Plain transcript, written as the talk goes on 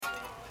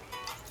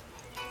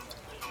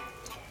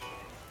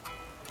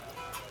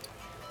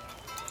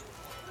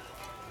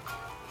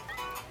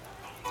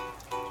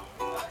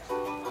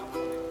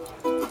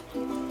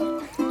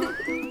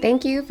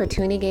Thank you for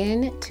tuning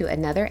in to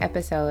another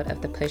episode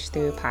of the Push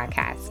Through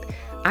podcast.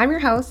 I'm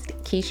your host,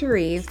 Keisha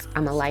Reeves.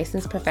 I'm a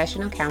licensed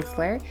professional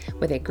counselor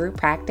with a group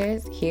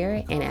practice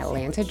here in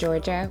Atlanta,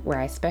 Georgia, where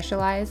I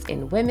specialize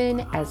in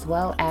women as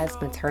well as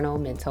maternal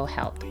mental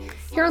health.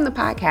 Here on the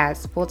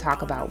podcast, we'll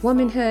talk about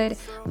womanhood,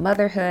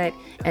 motherhood,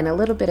 and a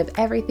little bit of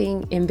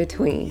everything in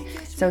between.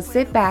 So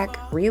sit back,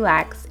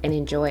 relax, and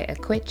enjoy a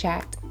quick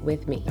chat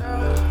with me.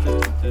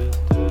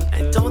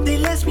 And don't they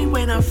let me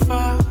when I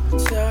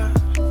falter.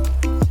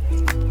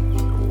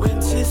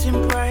 Winters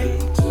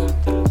embrace.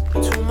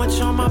 Too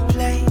much on my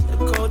plate,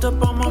 cold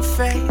up on my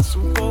face.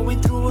 I'm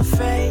going through a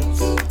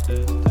phase,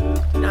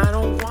 and I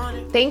don't want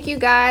it. Thank you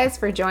guys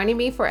for joining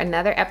me for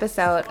another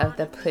episode of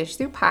the Push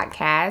Through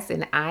podcast.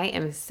 And I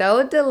am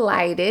so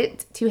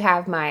delighted to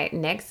have my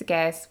next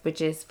guest,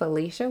 which is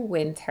Felicia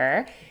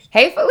Winter.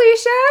 Hey,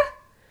 Felicia.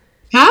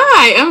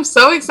 Hi, I'm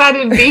so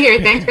excited to be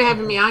here. Thanks for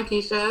having me on,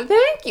 Keisha.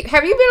 Thank you.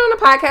 Have you been on a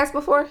podcast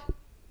before?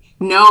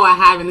 No, I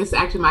haven't. This is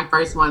actually my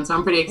first one, so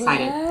I'm pretty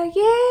excited.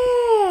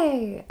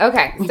 Yay!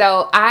 Okay,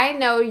 so I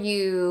know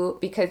you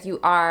because you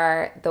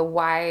are the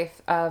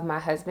wife of my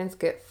husband's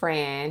good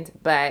friend,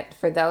 but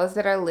for those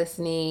that are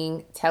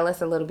listening, tell us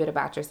a little bit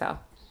about yourself.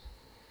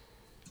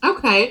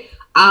 Okay.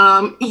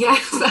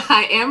 Yes,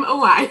 I am a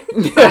wife.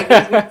 So I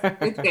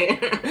guess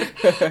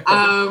there.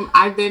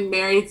 I've been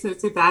married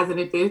since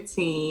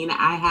 2015.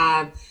 I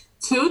have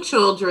 2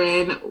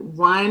 children,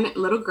 one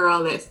little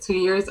girl that's 2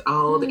 years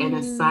old and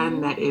a son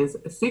that is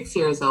 6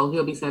 years old.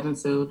 He'll be 7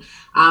 soon.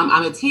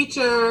 I'm a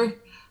teacher,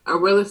 a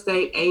real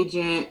estate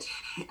agent,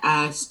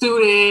 a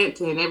student,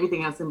 and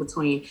everything else in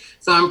between.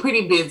 So I'm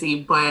pretty busy,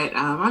 but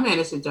I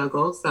manage to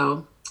juggle.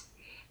 So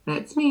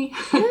that's me.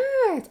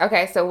 Nice.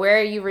 Okay, so where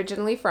are you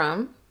originally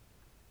from?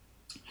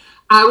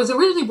 I was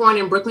originally born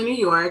in Brooklyn, New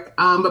York,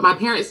 but my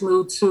parents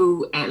moved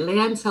to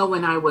Atlanta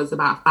when I was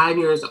about 5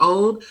 years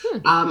old.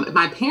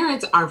 My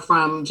parents are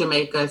from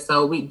Jamaica,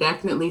 so we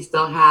definitely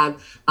still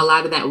have a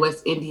lot of that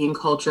West Indian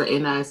culture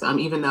in us,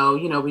 even though,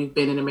 we've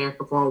been in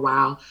America for a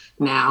while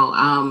now.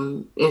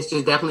 It's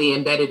just definitely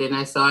embedded in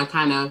us, so I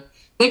kind of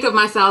think of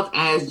myself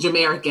as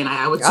Jamaican,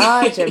 I would say.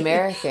 Oh,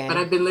 Jamaican. But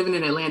I've been living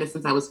in Atlanta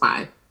since I was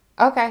 5.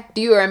 Okay.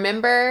 Do you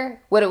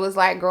remember what it was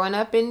like growing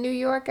up in New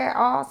York at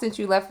all since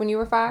you left when you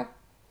were 5?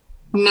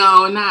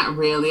 No, not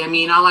really. I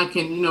mean, all I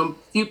can,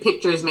 few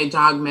pictures may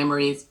jog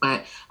memories,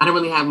 but I don't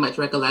really have much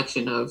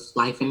recollection of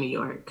life in New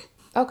York.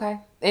 Okay.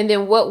 And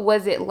then what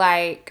was it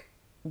like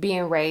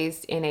being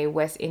raised in a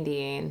West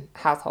Indian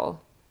household?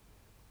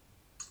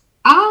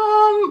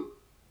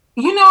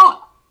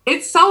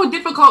 It's so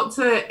difficult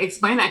to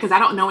explain that because I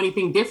don't know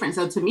anything different.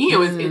 So to me,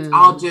 it's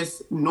all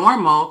just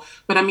normal.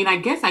 But I mean, I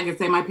guess I could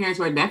say my parents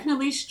were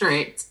definitely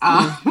strict.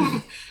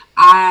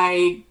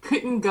 I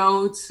couldn't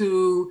go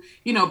to,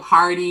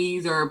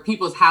 parties or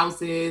people's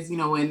houses,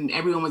 when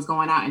everyone was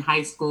going out in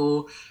high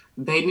school.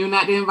 They knew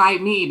not to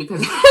invite me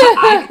because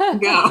I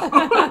couldn't go.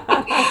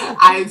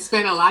 I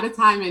spent a lot of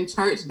time in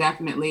church,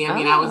 definitely. I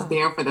mean, I was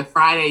there for the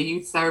Friday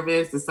youth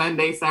service, the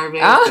Sunday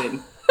service,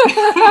 and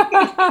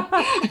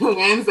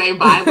Wednesday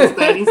Bible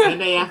study,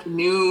 Sunday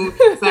afternoon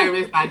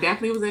service. I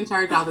definitely was in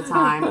church all the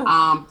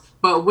time.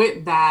 But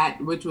with that,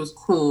 which was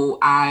cool,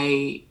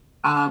 I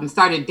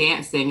started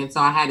dancing, and so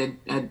I had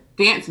a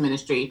dance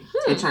ministry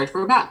at church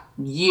for about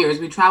years.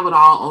 We traveled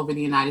all over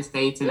the United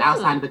States and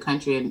outside of the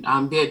country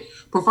and did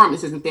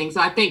performances and things.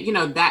 So I think,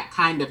 that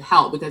kind of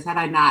helped because had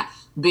I not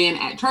been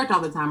at church all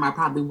the time, I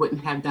probably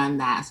wouldn't have done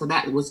that. So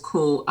that was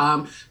cool.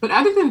 But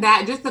other than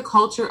that, just the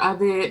culture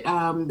of it,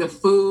 the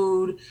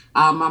food,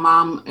 my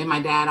mom and my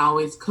dad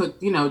always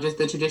cooked, just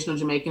the traditional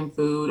Jamaican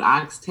food,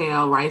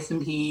 oxtail, rice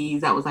and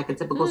peas. That was like a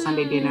typical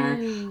Sunday dinner.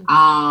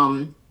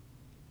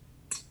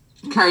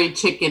 Curry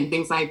chicken,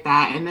 things like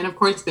that. And then, of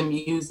course, the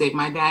music.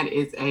 My dad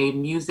is a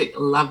music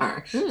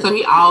lover. So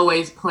he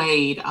always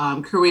played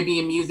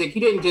Caribbean music. He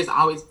didn't just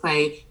always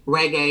play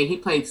reggae. He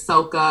played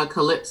soca,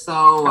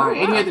 calypso, or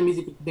any other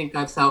music you can think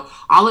of. So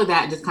all of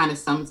that just kind of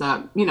sums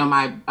up,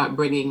 my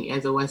upbringing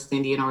as a West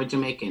Indian or a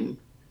Jamaican.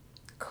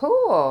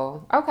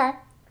 Cool. Okay.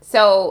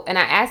 So, and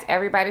I ask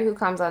everybody who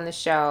comes on the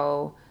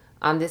show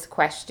this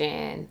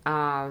question,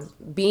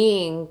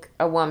 being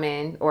a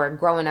woman or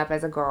growing up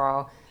as a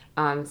girl,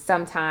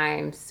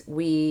 sometimes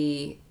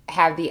we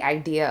have the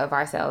idea of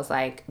ourselves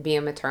like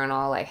being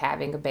maternal, like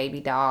having a baby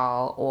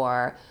doll,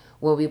 or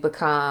when we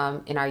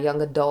become in our young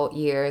adult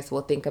years,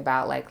 we'll think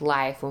about like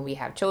life when we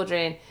have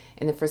children.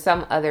 And then for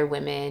some other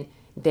women,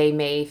 they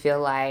may feel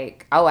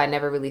like, oh, I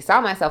never really saw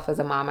myself as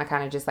a mom. I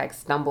kind of just like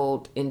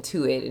stumbled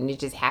into it and it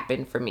just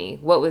happened for me.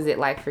 What was it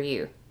like for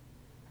you?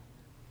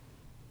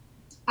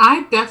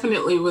 I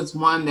definitely was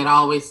one that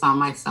always saw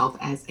myself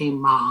as a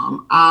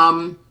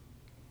mom.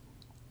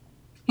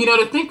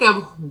 To think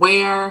of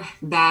where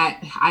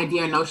that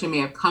idea or notion may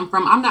have come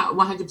from, I'm not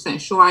 100%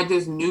 sure. I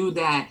just knew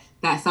that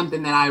that's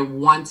something that I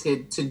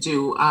wanted to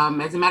do.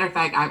 As a matter of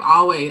fact, I've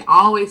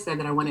always said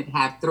that I wanted to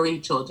have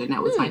 3 children.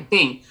 That was my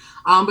thing.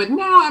 But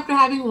now after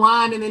having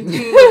one and then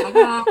two, I'm like,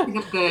 oh, I think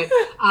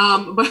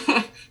I'm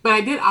good. But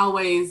I did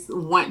always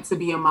want to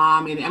be a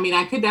mom. And I mean,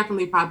 I could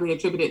definitely probably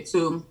attribute it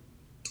to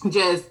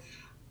just,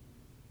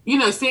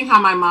 seeing how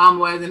my mom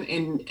was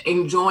and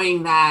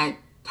enjoying that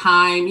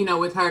time,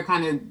 with her,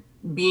 kind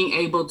of being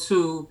able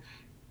to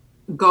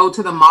go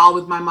to the mall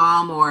with my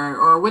mom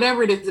or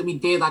whatever it is that we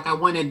did. Like, I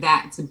wanted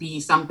that to be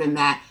something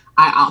that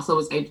I also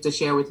was able to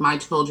share with my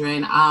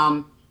children.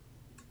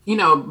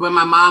 When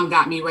my mom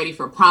got me ready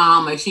for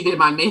prom, like, she did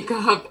my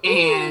makeup,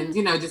 and,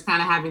 just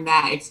kind of having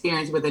that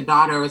experience with a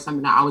daughter was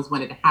something I always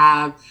wanted to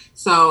have.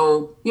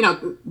 So,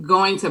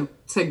 going to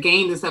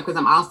games and stuff, because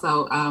I'm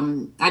also,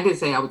 I did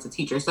say I was a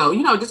teacher. So,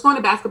 just going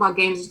to basketball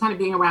games, just kind of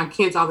being around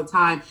kids all the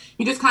time,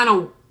 you just kind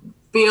of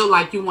feel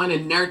like you want to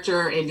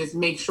nurture and just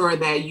make sure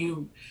that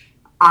you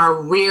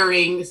are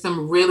rearing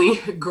some really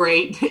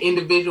great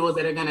individuals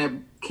that are going to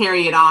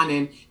carry it on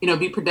and,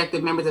 be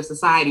productive members of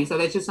society. So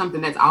that's just something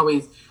that's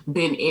always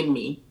been in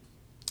me.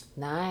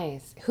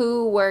 Nice.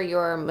 Who were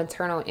your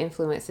maternal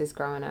influences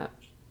growing up?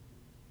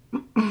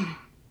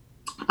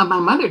 My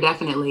mother,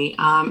 definitely.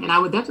 And I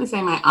would definitely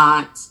say my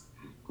aunt.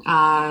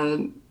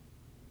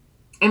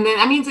 And then,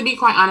 I mean, to be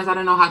quite honest, I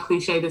don't know how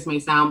cliche this may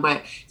sound,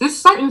 but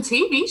just certain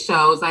TV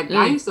shows. Like,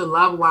 I used to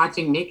love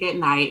watching Nick at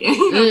Night.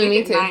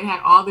 Nick at Night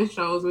had all the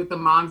shows with the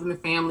moms and the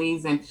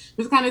families, and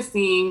just kind of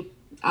seeing,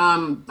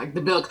 like,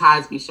 the Bill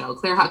Cosby Show.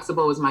 Claire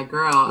Huxtable was my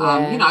girl.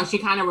 Yeah. She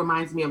kind of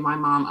reminds me of my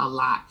mom a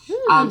lot.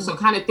 So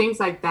kind of things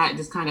like that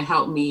just kind of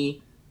help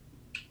me,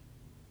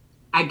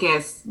 I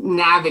guess,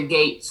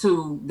 navigate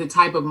to the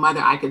type of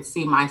mother I could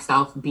see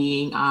myself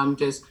being.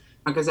 Just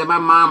like I said, my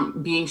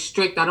mom being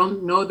strict, I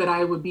don't know that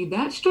I would be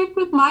that strict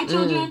with my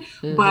children,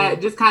 but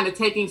just kind of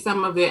taking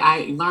some of it,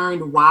 I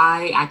learned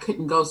why I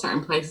couldn't go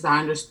certain places. I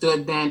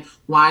understood then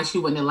why she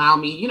wouldn't allow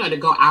me, to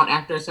go out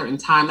after a certain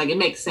time. Like, it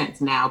makes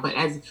sense now, but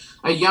as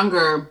a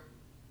younger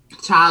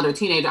child or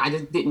teenager, I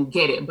just didn't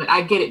get it, but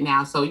I get it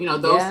now. So,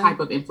 those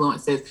type of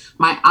influences.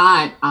 My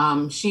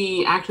aunt,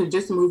 she actually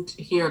just moved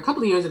here a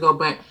couple of years ago,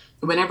 but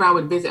whenever I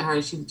would visit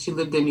her, she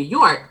lived in New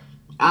York.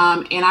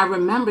 And I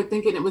remember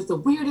thinking it was the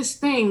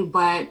weirdest thing,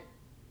 but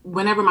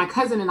whenever my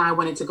cousin and I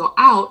wanted to go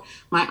out,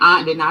 my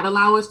aunt did not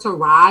allow us to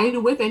ride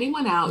with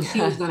anyone else.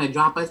 She was going to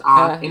drop us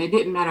off, and it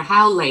didn't matter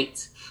how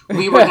late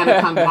we were going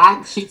to come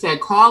back. She said,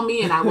 call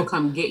me and I will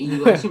come get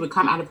you. And she would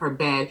come out of her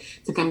bed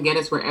to come get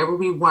us wherever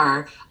we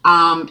were.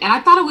 And I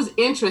thought it was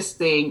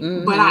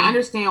interesting, but I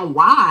understand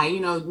why.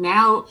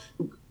 Now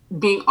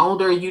being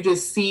older, you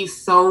just see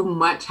so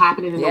much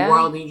happening in the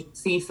world, and you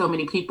see so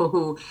many people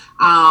who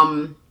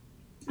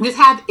just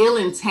have ill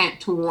intent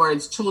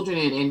towards children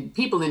and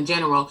people in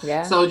general.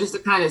 Yeah. So just to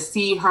kind of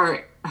see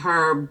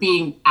her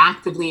being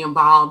actively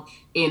involved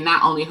in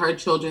not only her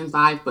children's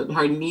life, but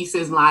her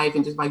niece's life,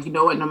 and just like, you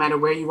know what, no matter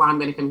where you are, I'm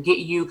going to come get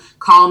you,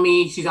 call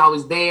me, she's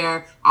always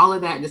there. All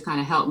of that just kind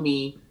of helped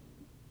me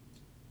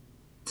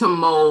to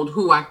mold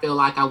who I feel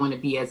like I want to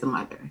be as a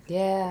mother.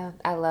 Yeah,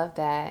 I love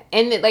that.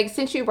 And like,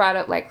 since you brought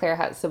up like Claire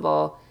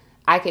Huxtable,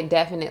 I could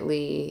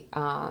definitely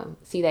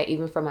see that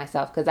even for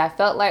myself, because I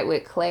felt like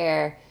with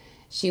Claire,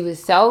 she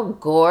was so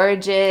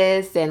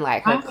gorgeous, and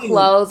like her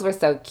clothes were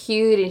so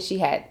cute, and she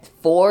had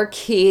 4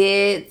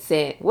 kids.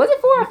 And was it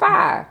 4 or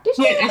 5? Did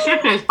she? Yeah, she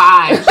had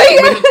 5. When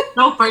the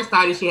show first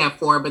started, she had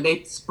 4, but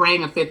they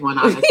sprang a 5th one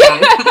on us.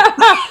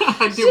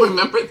 I do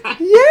remember that.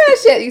 Yeah,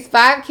 she had these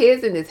 5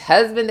 kids and this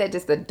husband that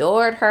just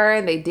adored her,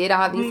 and they did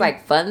all these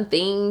like fun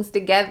things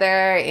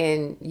together.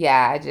 And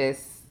yeah,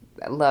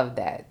 I love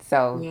that.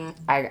 So yeah.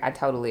 I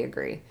totally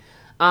agree.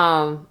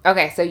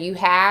 Okay, so you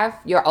have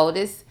your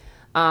oldest,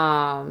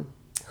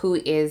 who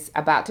is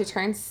about to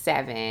turn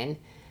 7.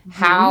 Mm-hmm.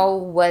 How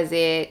was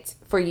it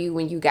for you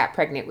when you got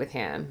pregnant with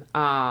him?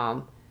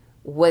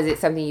 Was it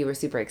something you were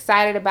super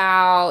excited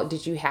about?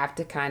 Did you have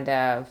to kind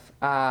of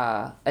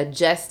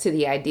adjust to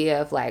the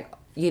idea of like,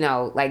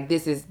 like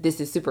this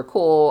is super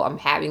cool, I'm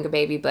having a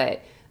baby,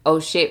 but oh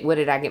shit, what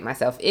did I get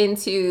myself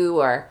into?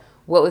 Or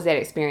what was that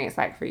experience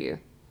like for you?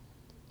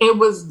 It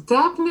was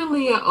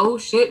definitely a oh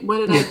shit,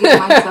 what did I get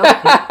myself?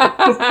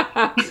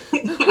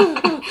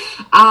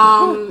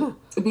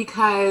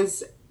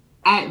 Because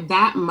at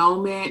that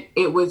moment,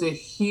 it was a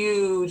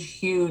huge,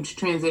 huge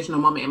transitional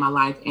moment in my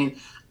life. And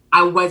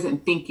I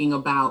wasn't thinking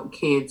about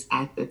kids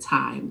at the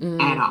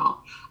time at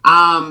all.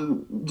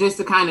 Just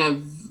to kind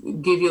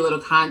of give you a little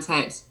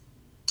context,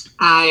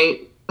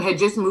 I had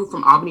just moved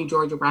from Albany,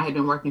 Georgia, where I had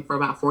been working for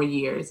about 4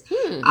 years.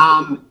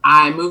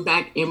 I moved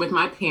back in with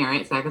my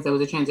parents. Like I said, it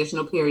was a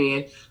transitional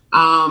period.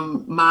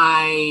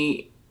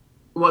 My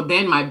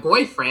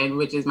boyfriend,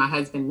 which is my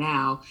husband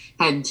now,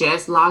 had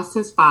just lost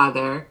his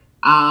father.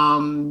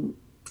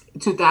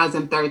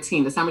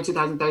 2013, the summer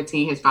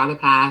 2013, his father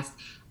passed.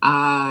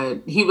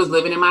 He was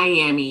living in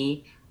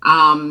Miami.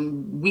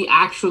 We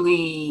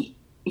actually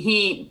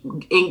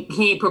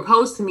he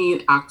proposed to me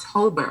in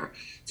October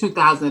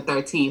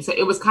 2013. So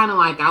it was kind of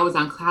like I was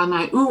on cloud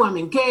nine. Ooh, I'm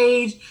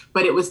engaged,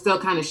 but it was still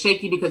kind of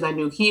shaky because I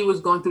knew he was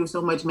going through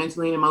so much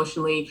mentally and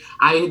emotionally.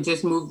 I had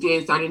just moved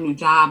in, started a new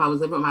job. I was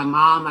living with my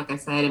mom, like I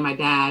said, and my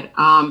dad.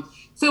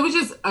 So it was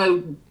just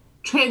a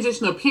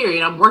transitional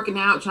period. I'm working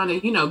out, trying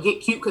to,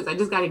 get cute because I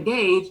just got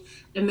engaged.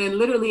 And then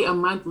literally a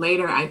month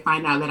later, I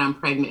find out that I'm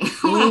pregnant.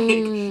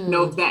 Like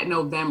no, Mm. that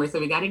November. So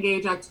we got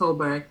engaged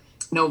October.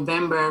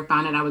 November,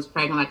 found out I was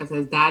pregnant. Like I said,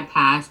 his dad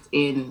passed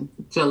in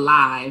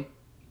July.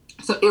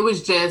 So it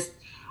was just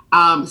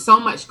so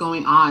much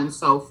going on.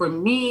 So for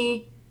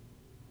me,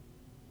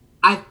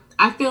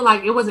 I feel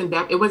like it wasn't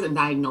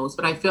diagnosed,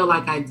 but I feel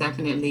like I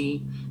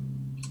definitely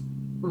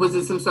was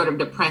in some sort of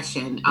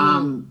depression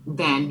Mm.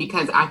 then,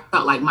 because I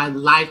felt like my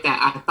life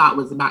that I thought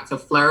was about to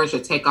flourish or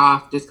take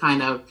off just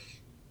kind of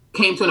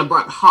came to an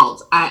abrupt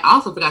halt. I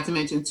also forgot to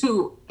mention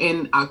too,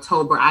 in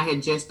October, I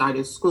had just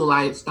started school.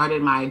 I had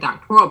started my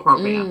doctoral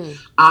program.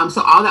 Mm.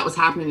 So all that was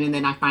happening. And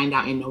then I find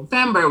out in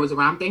November, it was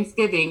around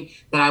Thanksgiving,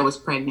 that I was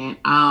pregnant.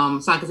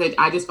 So like I said,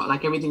 I just felt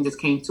like everything just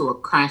came to a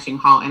crashing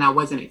halt and I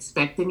wasn't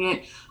expecting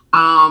it.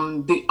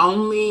 The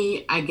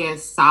only, I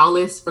guess,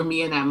 solace for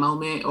me in that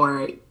moment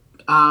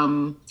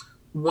um,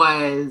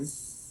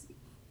 was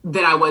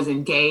that I was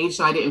engaged.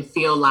 So I didn't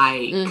feel Mm.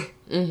 like,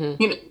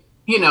 Mm-hmm.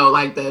 you know,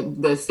 like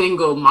the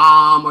single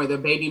mom or the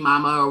baby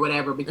mama or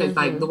whatever, because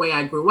like Mm-hmm. the way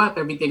I grew up,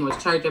 everything was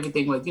church,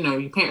 everything was,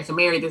 your parents are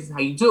married, this is how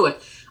you do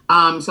it.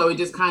 So it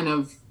just kind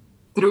of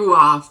threw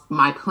off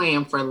my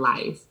plan for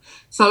life.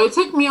 So it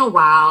took me a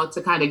while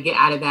to kind of get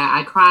out of that.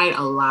 I cried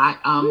a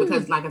lot Mm.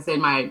 because like I said,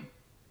 my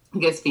I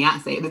guess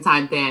fiance at the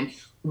time then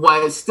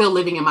was still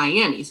living in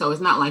Miami. So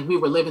it's not like we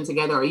were living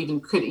together or even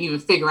could even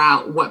figure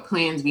out what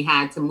plans we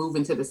had to move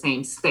into the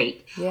same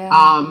state. Yeah.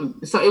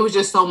 So it was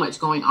just so much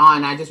going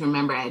on. I just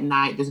remember at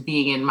night just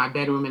being in my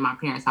bedroom in my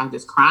parents' house,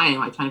 just crying,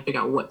 like trying to figure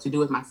out what to do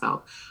with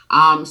myself.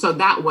 So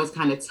that was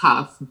kind of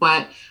tough.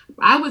 But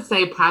I would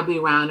say probably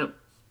around,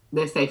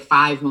 let's say,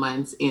 5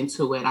 months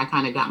into it, I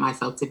kind of got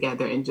myself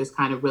together and just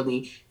kind of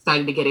really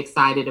started to get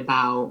excited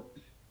about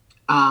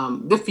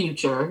the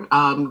future,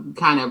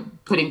 kind of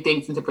putting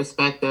things into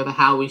perspective of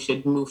how we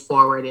should move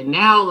forward. And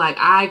now, like,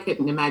 I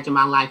couldn't imagine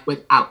my life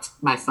without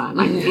my son.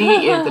 Like,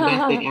 he is the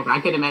best thing ever.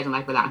 I couldn't imagine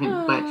life without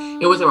him, but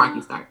it was a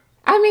rocky start.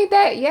 I mean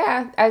that,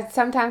 yeah.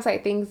 Sometimes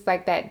like things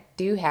like that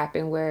do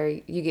happen where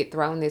you get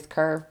thrown this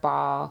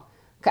curveball.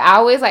 I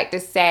always like to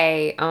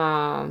say,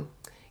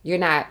 you're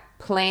not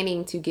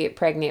planning to get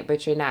pregnant,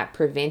 but you're not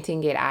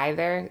preventing it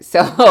either. Mm-hmm.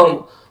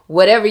 So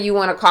whatever you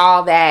want to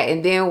call that,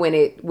 and then when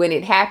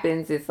it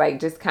happens, it's like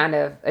just kind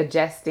of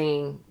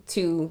adjusting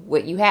to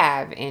what you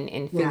have and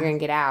Yeah.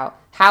 figuring it out.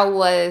 How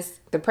was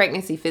the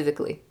pregnancy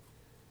physically?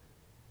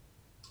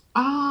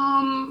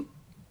 Um,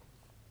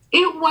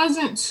 it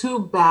wasn't too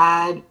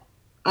bad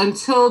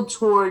until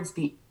towards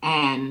the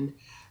end.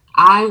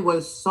 I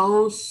was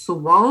so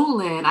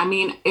swollen. I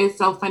mean, it's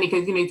so funny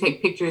because you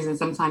take pictures and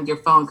sometimes your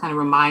phone kind of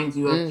reminds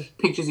you of Mm.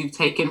 pictures you've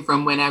taken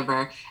from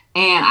whenever.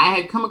 And I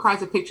had come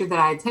across a picture that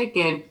I had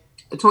taken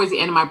towards the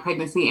end of my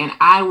pregnancy, and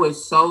I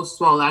was so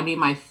swollen. I mean,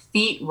 my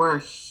feet were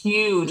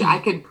huge. I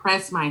could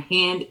press my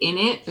hand in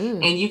it, Mm.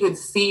 and you could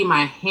see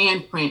my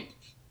handprint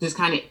just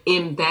kind of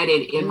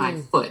embedded in my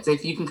Mm. foot. So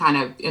if you can kind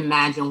of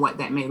imagine what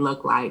that may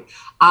look like.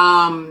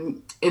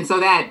 And so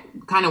that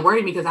kind of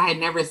worried me because I had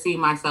never seen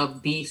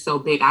myself be so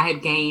big. I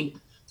had gained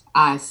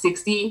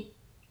 60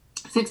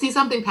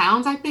 something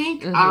pounds, I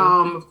think.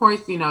 Mm-hmm. Of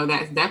course,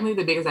 that's definitely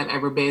the biggest I've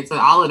ever been. So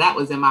all of that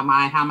was in my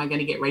mind. How am I going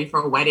to get ready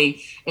for a wedding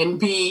and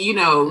be,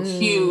 Mm.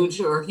 huge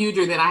or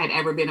huger than I had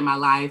ever been in my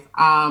life?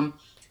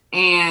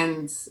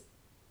 And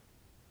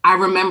I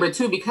remember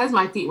too, because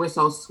my feet were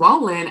so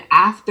swollen,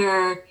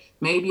 after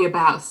maybe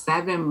about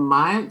 7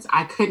 months,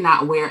 I could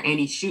not wear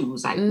any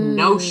shoes, like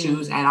no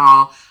shoes Mm. at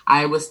all.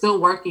 I was still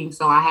working,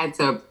 so I had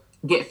to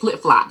get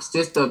flip flops,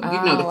 just the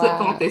Oh flip flop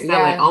wow. they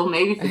sell at Yeah. Old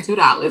Navy for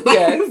 $2. Like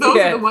Yes. those are the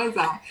Yes. ones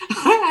I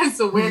had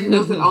to wear.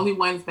 Those are the only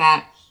ones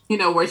that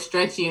were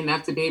stretchy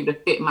enough to be able to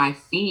fit my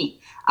feet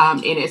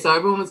in it. So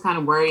everyone was kind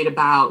of worried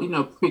about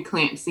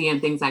preeclampsia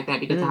and things like that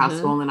because of how Mm-hmm.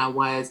 swollen I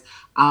was.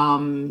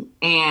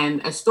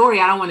 And a story,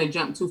 I don't want to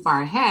jump too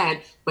far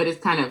ahead, but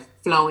it's kind of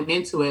flowing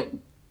into it.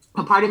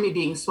 A part of me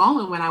being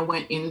swollen when I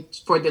went in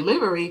for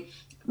delivery,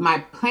 my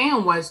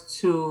plan was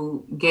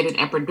to get an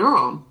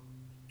epidural.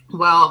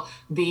 Well,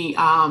 the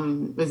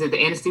was it the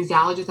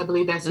anesthesiologist? I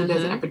believe that's who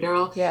does the Mm-hmm.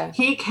 epidural. Yeah.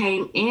 He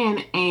came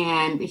in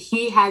and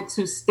he had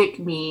to stick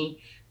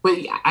me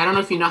with. I don't know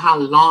if you know how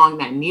long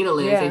that needle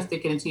is. They Yeah.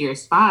 stick it into your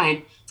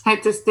spine.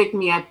 Had to stick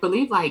me, I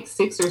believe, like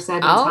 6 or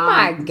 7 Oh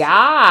my times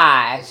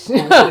gosh.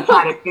 to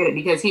try to get it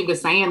because he was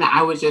saying that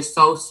I was just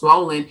so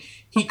swollen.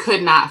 He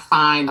could not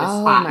find the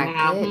Oh spot. my Now, I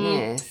have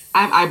goodness.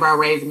 eyebrow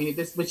raised. I mean, if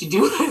this is what you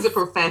do as a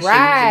profession, you should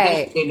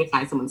definitely Right. be able to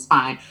find someone's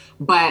spine.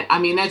 But I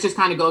mean, that just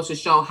kind of goes to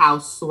show how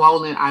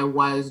swollen I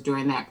was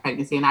during that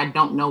pregnancy, and I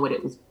don't know what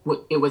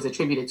it was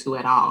attributed to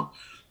at all.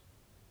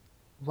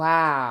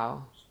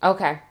 Wow.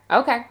 Okay.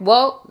 Okay.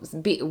 Well,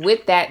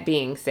 with that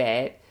being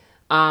said,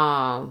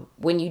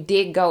 When you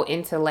did go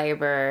into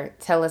labor,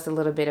 tell us a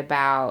little bit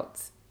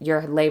about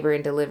your labor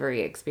and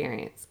delivery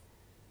experience.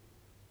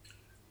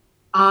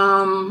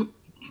 Um,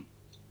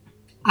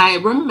 I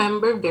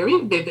remember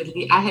very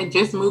vividly, I had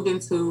just moved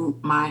into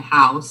my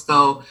house.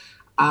 So,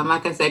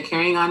 like I said,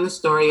 carrying on the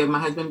story of my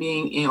husband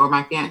being in, or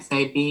my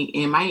fiance being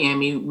in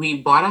Miami,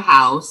 we bought a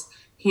house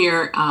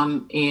here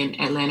in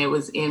Atlanta. It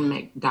was in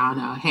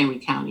McDonough, Henry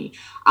County.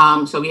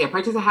 So we had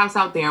purchased a house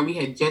out there and we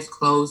had just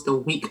closed the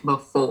week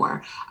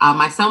before.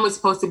 My son was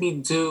supposed to be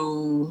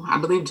due, I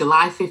believe,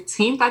 July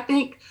 15th, I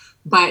think,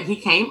 but he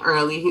came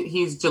early.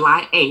 He's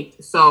July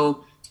 8th.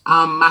 So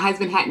my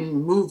husband hadn't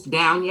moved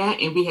down yet,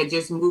 and we had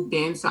just moved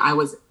in. So I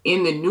was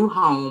in the new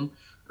home.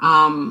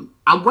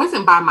 I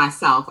wasn't by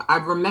myself. I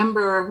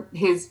remember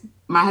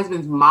my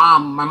husband's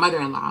mom, my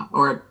mother-in-law,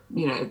 or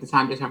at the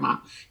time just her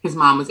mom. His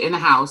mom was in the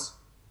house,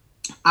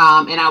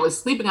 and I was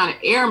sleeping on an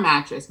air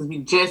mattress because we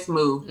just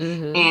moved,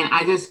 and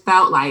I just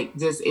felt like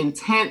just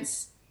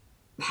intense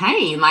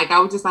pain. Like I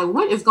was just like,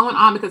 what is going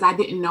on? Because I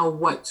didn't know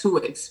what to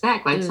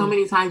expect. Like so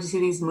many times you see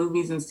these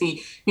movies and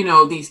see,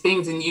 these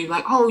things and you're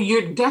like, oh,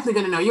 you're definitely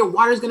going to know your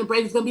water's going to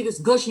break. It's going to be this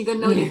gush. You're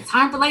going to know it's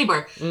time for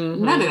labor.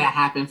 None of that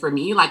happened for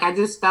me. Like I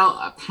just felt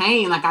a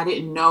pain. Like I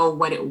didn't know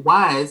what it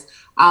was.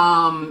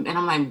 And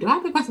I'm like, do I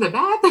have to go to the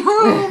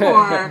bathroom?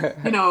 Or,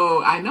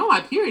 I know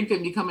my period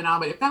couldn't be coming on,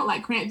 but it felt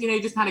like cramps,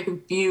 just kind of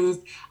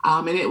confused.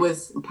 And it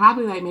was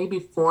probably like maybe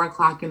 4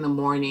 o'clock in the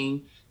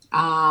morning.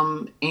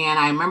 And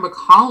I remember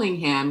calling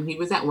him. He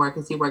was at work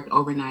because he worked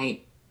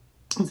overnight.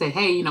 And said,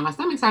 hey, my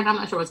stomach's hurt. I'm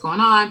not sure what's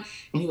going on.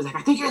 And he was like,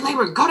 I think you're in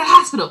labor. Go to the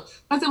hospital.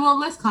 I said, well,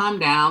 let's calm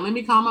down. Let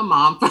me call my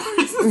mom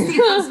first and see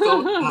what's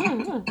going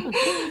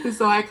on.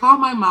 So I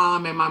called my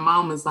mom, and my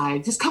mom was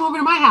like, just come over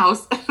to my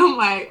house. And I'm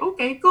like,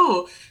 okay,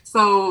 cool.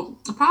 So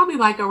probably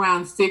like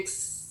around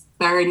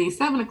 6:30,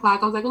 7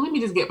 o'clock, I was like, well, let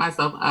me just get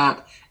myself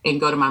up and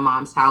go to my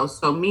mom's house.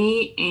 So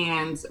me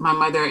and my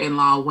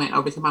mother-in-law went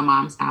over to my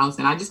mom's house,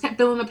 and I just kept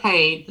feeling the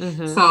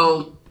pain.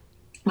 So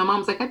my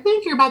mom's like, I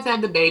think you're about to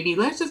have the baby.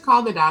 Let's just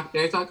call the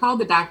doctor. So I called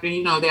the doctor.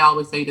 They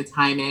always say to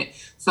time it.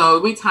 So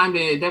we timed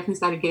it. It definitely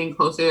started getting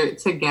closer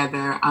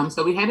together.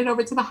 So we headed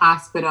over to the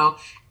hospital,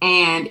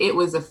 and it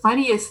was the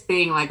funniest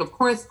thing. Like, of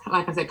course,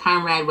 like I said,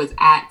 Conrad was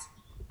at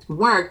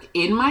work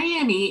in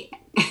Miami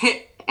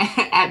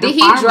at the Did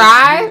he pharmacy.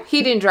 drive?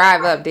 He didn't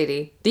drive up, did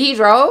he? Did he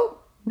drove?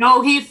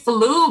 No, he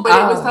flew, but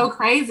it was so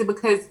crazy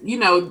because, he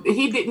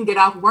didn't get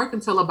off work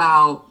until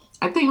about,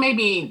 I think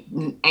maybe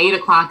 8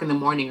 o'clock in the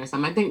morning or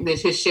something. I think that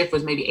his shift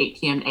was maybe 8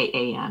 p.m. to 8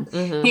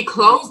 a.m. He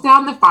closed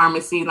down the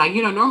pharmacy. Like,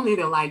 normally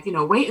they're like,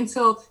 wait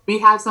until we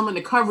have someone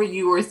to cover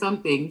you or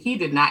something. He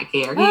did not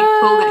care. He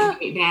pulled that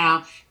gate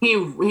down.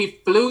 He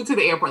flew to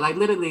the airport, like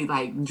literally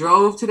like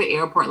drove to the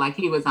airport like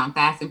he was on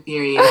Fast and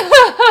Furious.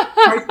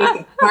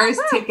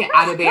 First ticket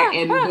out of there.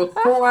 And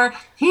before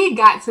he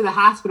got to the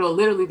hospital,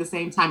 literally the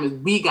same time as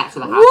we got to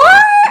the hospital.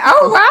 What?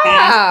 Oh,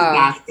 wow.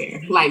 Got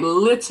there. Like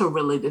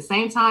literally the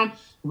same time.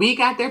 We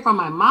got there from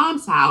my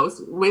mom's house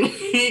when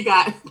he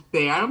got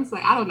there. I'm just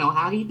like, I don't know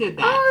how he did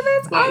that.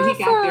 Oh, that's awesome.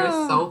 He got there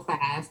so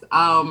fast.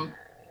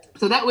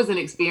 So that was an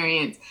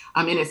experience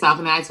in itself.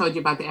 And then I told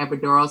you about the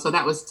epidural. So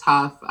that was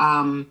tough.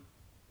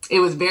 It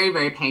was very,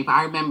 very painful.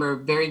 I remember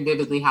very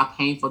vividly how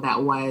painful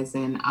that was.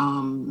 And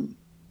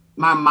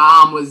my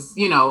mom was,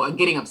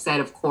 getting upset,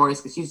 of course,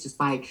 because she's just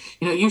like,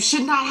 you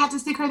should not have to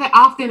stick her that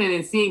often. And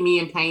then seeing me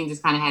in pain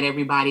just kind of had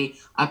everybody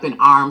up in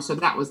arms. So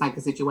that was like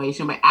the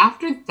situation. But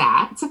after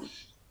that,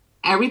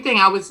 everything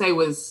I would say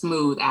was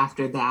smooth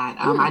after that.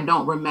 I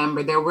don't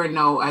remember. There were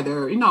no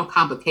other,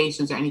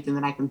 complications or anything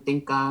that I can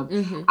think of.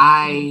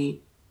 I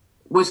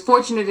was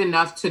fortunate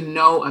enough to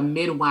know a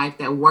midwife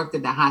that worked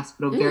at the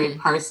hospital very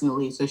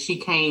personally. So she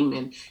came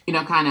and,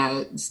 kind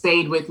of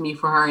stayed with me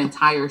for her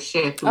entire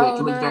shift,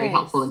 which was very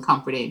helpful and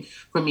comforting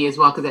for me as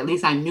well. Because at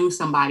least I knew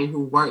somebody who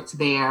worked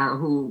there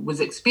who was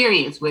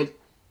experienced with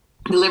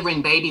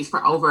delivering babies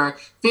for over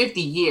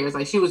 50 years.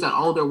 Like she was an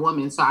older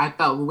woman. So I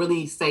felt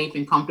really safe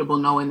and comfortable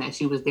knowing that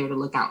she was there to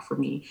look out for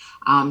me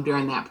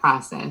during that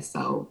process.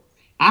 So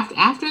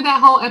after that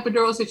whole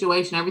epidural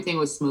situation, everything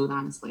was smooth,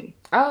 honestly.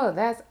 Oh,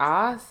 that's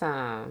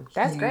awesome.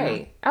 That's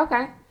great.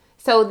 Okay.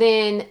 So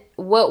then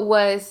what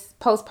was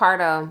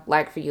postpartum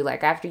like for you?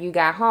 Like after you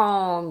got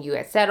home, you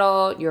had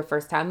settled, your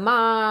first time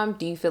mom,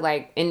 do you feel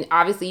like, and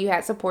obviously you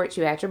had support,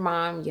 you had your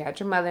mom, you had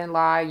your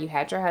mother-in-law, you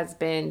had your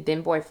husband,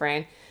 then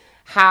boyfriend.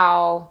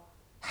 How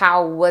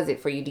was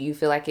it for you? Do you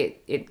feel like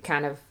it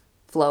kind of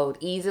flowed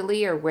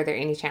easily, or were there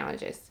any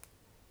challenges?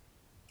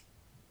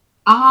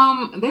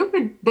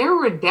 There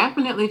were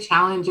definitely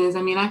challenges.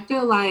 I mean, I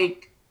feel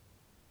like,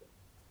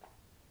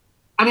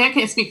 I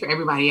can't speak for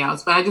everybody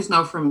else, but I just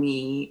know for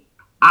me,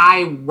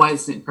 I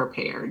wasn't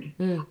prepared.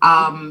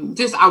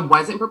 I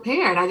wasn't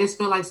prepared. I just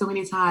feel like so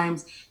many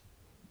times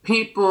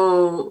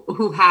people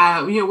who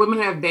have, women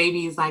who have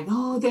babies, like,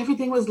 oh,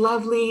 everything was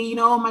lovely,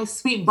 my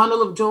sweet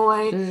bundle of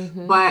joy.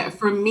 Mm-hmm. But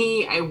for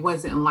me, it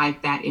wasn't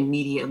like that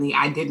immediately.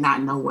 I did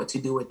not know what to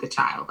do with the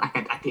child.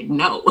 Like, I didn't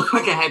know.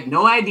 Like, I had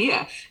no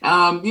idea.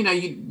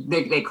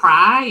 They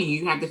cry.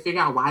 You have to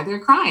figure out why they're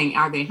crying.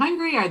 Are they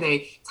hungry? Are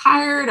they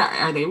tired?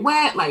 Are they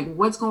wet? Like,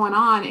 what's going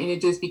on? And it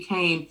just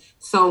became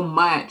so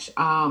much.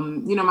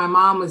 My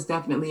mom was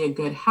definitely a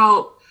good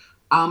help.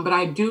 But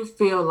I do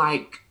feel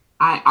like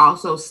I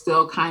also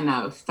still kind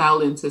of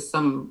fell into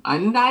some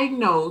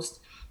undiagnosed,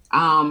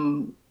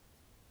 I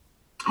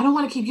don't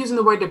want to keep using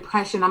the word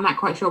depression. I'm not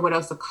quite sure what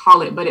else to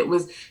call it, but it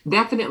was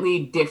definitely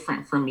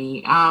different for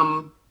me.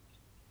 I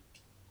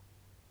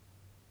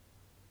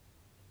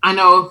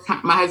know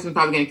my husband's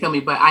probably going to kill me,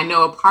 but I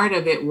know a part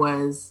of it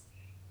was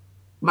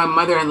my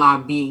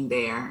mother-in-law being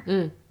there.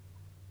 Mm.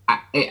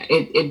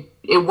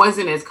 It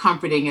wasn't as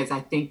comforting as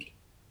I think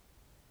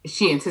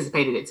she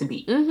anticipated it to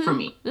be for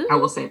me. I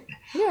will say that.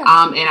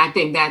 Yeah. And I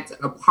think that's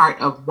a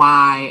part of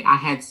why I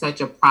had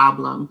such a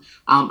problem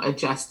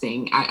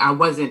adjusting. I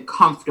wasn't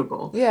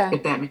comfortable,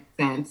 if that makes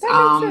sense.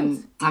 That makes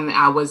sense. And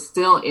I was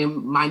still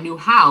in my new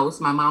house.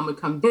 My mom would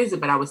come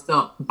visit, but I was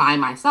still by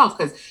myself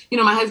because,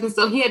 my husband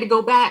he had to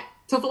go back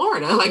to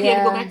Florida. Like, he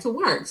had to go back to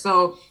work.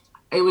 So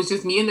it was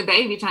just me and the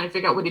baby trying to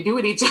figure out what to do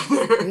with each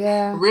other.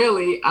 Yeah.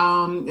 Really.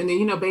 And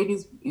then,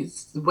 babies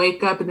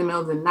wake up in the middle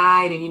of the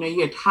night and,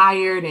 you're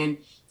tired, and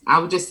I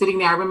was just sitting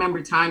there. I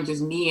remember time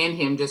just me and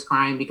him just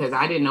crying because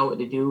I didn't know what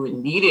to do.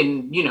 And he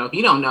didn't,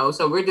 he don't know.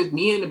 So we're just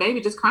me and the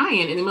baby just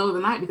crying in the middle of the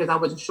night because I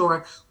wasn't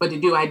sure what to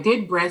do. I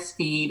did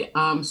breastfeed.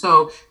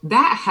 So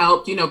that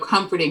helped,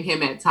 comforting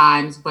him at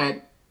times.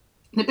 But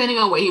depending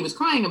on what he was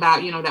crying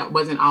about, that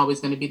wasn't always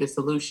going to be the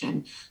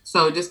solution.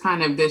 So just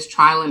kind of this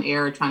trial and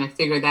error, trying to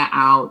figure that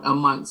out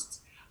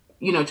amongst,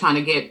 trying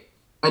to get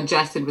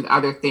adjusted with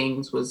other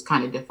things was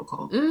kind of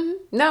difficult. Mm-hmm.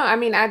 No, I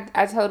mean, I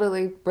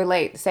totally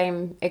relate.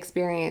 Same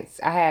experience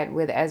I had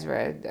with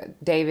Ezra.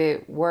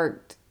 David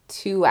worked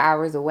 2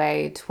 hours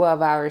away,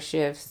 12-hour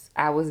shifts.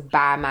 I was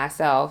by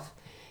myself.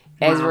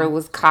 Wow. Ezra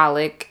was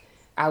colic.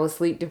 I was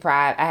sleep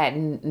deprived. I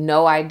had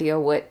no idea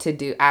what to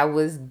do. I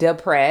was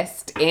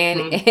depressed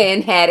and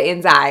had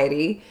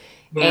anxiety.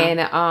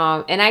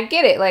 Yeah. And I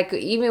get it. Like,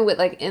 even with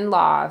like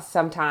in-laws,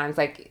 sometimes,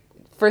 like,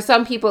 for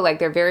some people, like,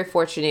 they're very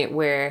fortunate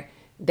where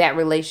that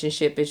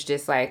relationship is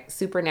just like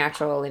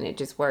supernatural and it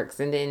just works.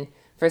 And then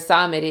for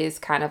some, it is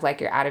kind of like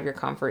you're out of your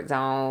comfort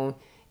zone.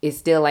 It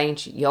still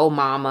ain't your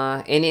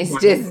mama, and it's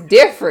just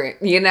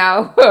different,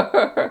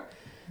 Right,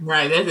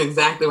 that's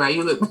exactly right.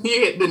 You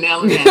hit the nail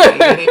on the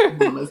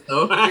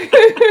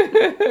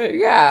head.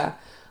 Yeah.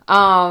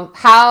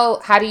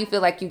 How do you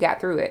feel like you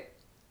got through it?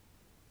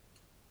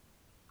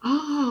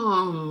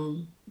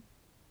 I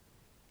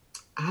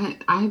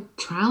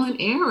trial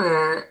and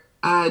error.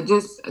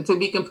 Just to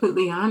be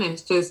completely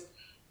honest, just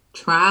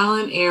trial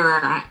and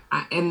error.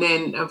 And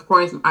then, of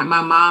course, my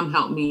mom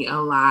helped me a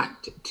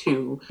lot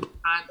too.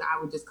 I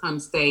would just come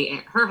stay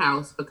at her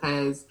house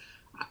because,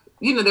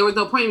 there was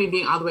no point in me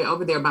being all the way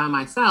over there by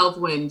myself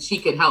when she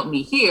could help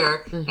me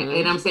here. Mm-hmm.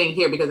 And I'm saying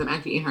here because I'm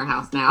actually in her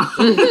house now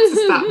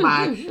to stop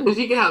by. So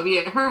she could help me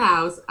at her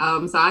house.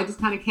 So I just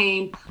kind of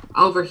came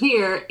over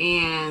here,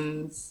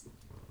 and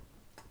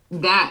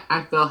that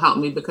I feel helped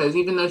me because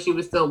even though she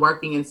was still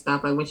working and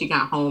stuff, like when she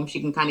got home, she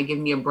can kind of give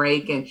me a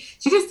break, and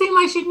she just seemed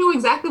like she knew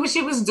exactly what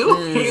she was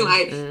doing.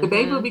 Like the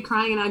baby would be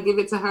crying and I'd give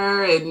it to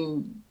her,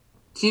 and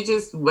she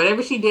just,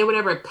 whatever she did,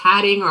 whatever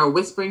patting or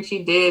whispering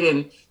she did,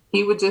 and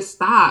he would just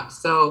stop.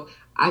 So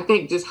I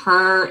think just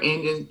her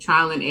and just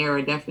trial and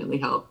error definitely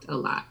helped a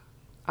lot.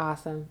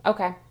 Awesome.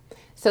 Okay.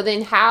 So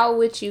then how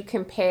would you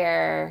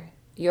compare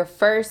your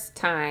first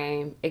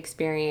time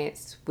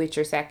experience with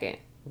your second,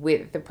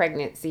 with the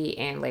pregnancy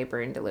and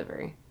labor and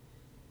delivery?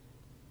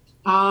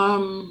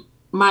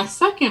 My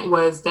second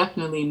was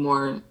definitely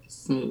more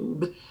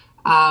smooth.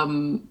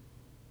 The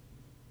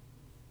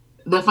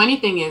funny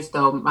thing is,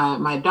 though,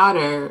 my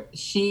daughter,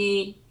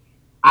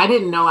 I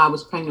didn't know I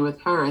was pregnant with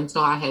her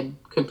until I had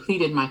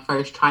completed my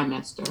first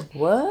trimester.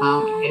 What?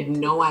 I had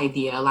no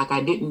idea. Like,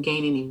 I didn't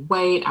gain any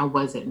weight. I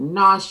wasn't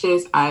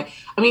nauseous. I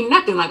mean,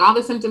 nothing. Like, all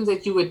the symptoms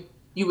that you would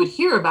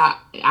hear about,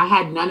 I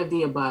had none of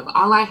the above.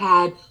 All I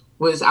had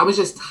was I was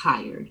just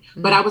tired,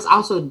 but I was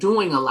also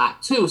doing a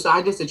lot too. So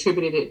I just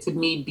attributed it to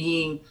me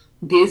being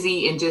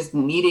busy and just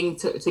needing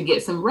to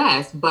get some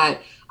rest.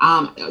 But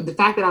the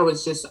fact that I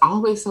was just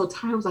always so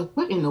tired, I was like,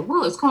 what in the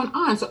world is going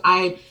on? So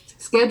I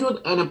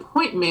scheduled an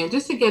appointment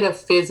just to get a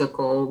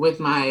physical with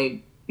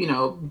my,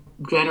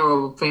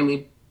 general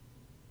family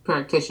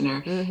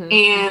practitioner.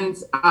 And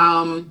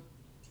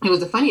it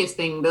was the funniest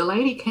thing. The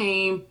lady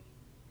came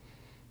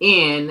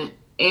in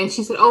and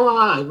she said,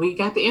 oh, we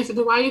got the answer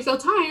to why you're so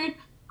tired.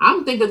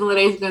 I'm thinking the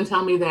lady's going to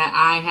tell me that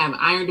I have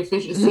iron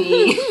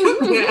deficiency,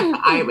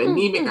 I am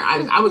anemic, or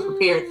I was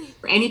prepared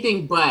for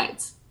anything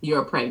but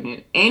you're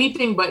pregnant.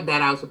 Anything but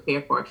that I was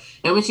prepared for.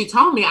 And when she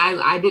told me,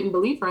 I didn't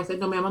believe her. I said,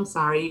 no, ma'am, I'm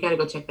sorry. You got to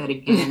go check that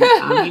again.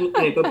 You need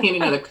to go get me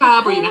another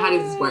cup, or, how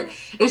does this work?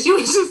 And she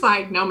was just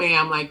like, no,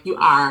 ma'am, like, you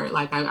are.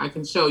 Like, I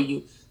can show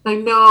you. Like,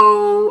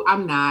 no,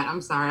 I'm not.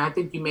 I'm sorry. I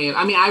think you may have.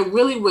 I mean, I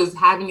really was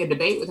having a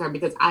debate with her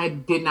because I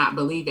did not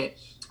believe it.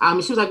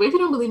 She was like, well, if you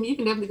don't believe me, you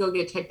can definitely go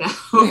get checked out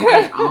on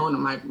your own.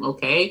 I'm like,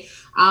 okay.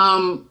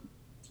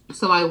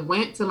 So I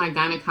went to my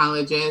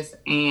gynecologist,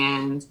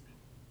 and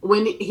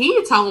when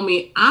he told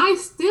me, I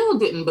still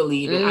didn't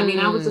believe it. I mean,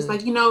 I was just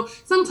like,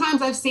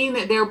 sometimes I've seen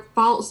that there are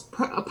false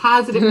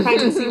positive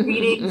pregnancy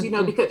readings,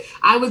 because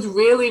I was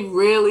really,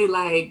 really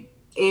like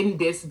in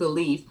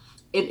disbelief.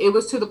 It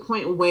was to the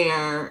point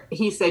where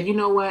he said, you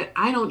know what?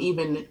 I don't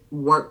even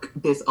work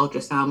this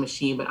ultrasound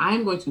machine, but I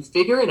am going to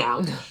figure it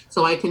out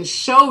so I can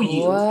show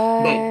you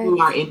that you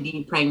What? are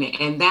indeed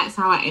pregnant. And that's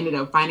how I ended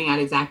up finding out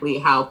exactly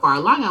how far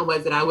along I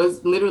was, that I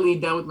was literally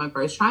done with my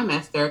first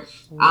trimester.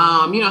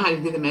 I had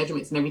to do the Wow.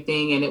 measurements and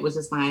everything. And it was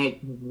just like,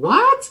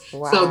 what?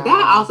 So that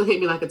Wow. also hit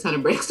me like a ton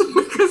of bricks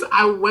because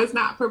I was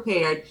not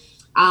prepared.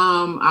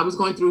 I was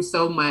going through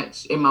so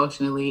much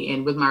emotionally,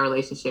 and with my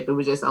relationship, it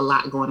was just a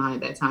lot going on at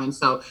that time.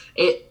 So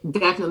it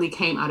definitely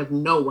came out of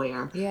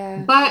nowhere. Yeah.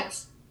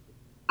 But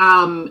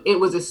it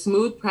was a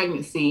smooth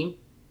pregnancy.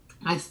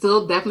 I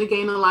still definitely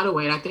gained a lot of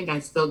weight. I think I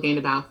still gained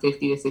about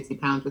 50 to 60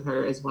 pounds with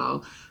her as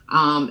well.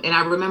 And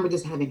I remember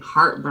just having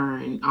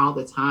heartburn all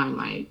the time.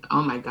 Like,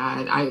 oh my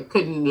God, I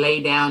couldn't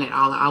lay down at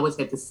all. I always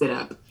had to sit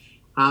up.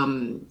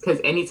 Because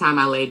anytime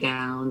I lay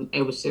down,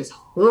 it was just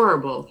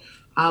horrible.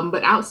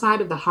 But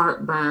outside of the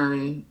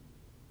heartburn,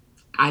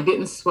 I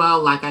didn't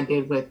swell like I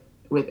did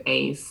with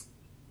Ace.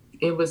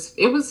 It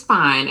was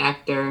fine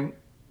after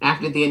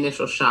the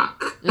initial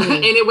shock, and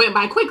Mm. it went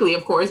by quickly,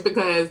 of course,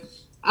 because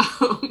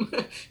um,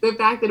 the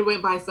fact that it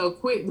went by so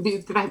quick,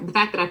 the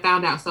fact that I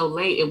found out so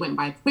late, it went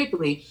by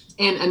quickly.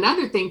 And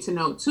another thing to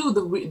note too,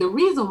 the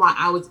reason why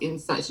I was in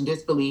such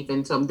disbelief,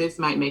 and so this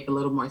might make a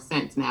little more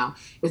sense now,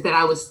 is that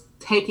I was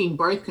taking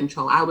birth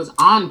control. I was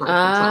on birth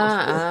control.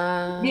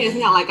 So, yeah, it's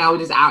not like I was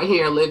just out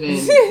here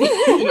living,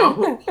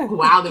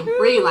 wild and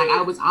free. Like,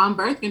 I was on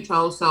birth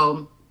control,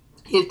 so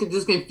it could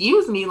just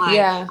confuse me. Like,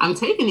 Yeah. I'm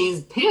taking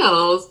these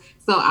pills,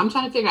 so I'm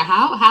trying to figure out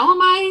how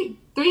am I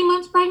 3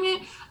 months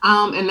pregnant?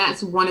 And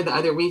that's one of the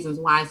other reasons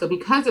why. So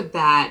because of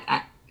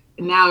that,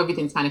 now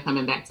everything's kind of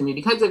coming back to me.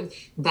 Because of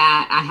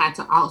that, I had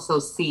to also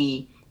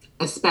see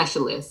a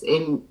specialist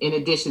in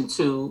addition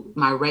to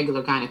my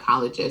regular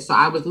gynecologist. So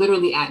I was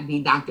literally at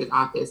the doctor's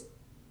office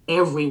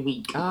every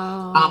week, or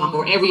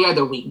Oh. every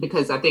other week,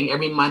 because I think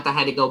every month I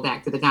had to go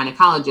back to the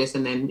gynecologist,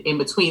 and then in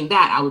between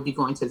that I would be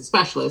going to the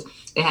specialist.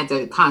 They had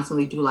to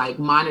constantly do like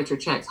monitor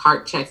checks,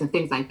 heart checks, and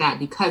things like that,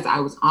 because I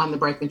was on the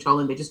birth control,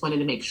 and they just wanted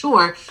to make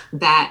sure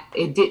that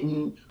it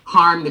didn't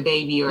harm the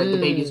baby or the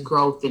baby's Mm.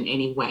 growth in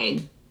any way.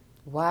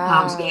 So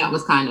that Wow.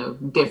 was kind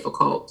of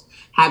difficult,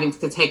 having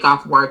to take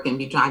off work and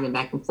be driving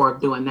back and forth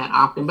doing that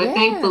often. But Yeah.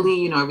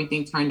 thankfully,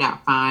 everything turned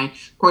out fine.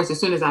 Of course, as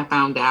soon as I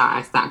found out,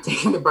 I stopped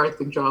taking the birth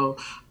control.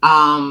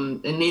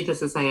 And needless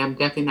to say, I'm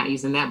definitely not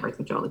using that birth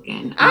control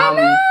again. I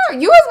know.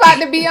 You was about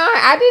to be on.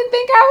 I didn't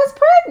think I was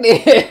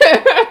pregnant.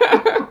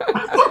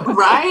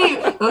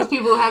 Right? Those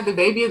people who have the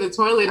baby in the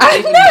toilet, not I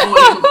even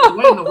knowing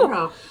what in the know.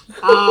 world.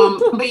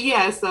 But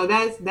yeah, so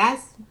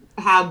that's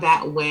how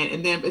that went.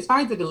 And then as far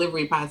as the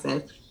delivery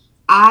process,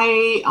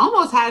 I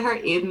almost had her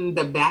in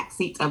the back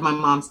seat of my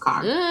mom's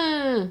car.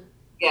 Mm.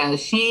 Yeah,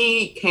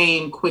 she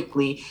came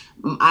quickly.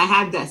 I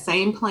had that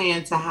same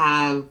plan to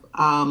have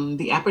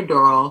the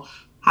epidural.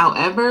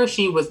 However,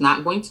 she was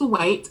not going to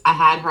wait. I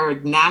had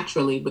her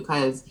naturally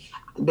because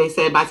they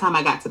said by the time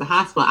I got to the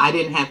hospital, I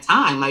didn't have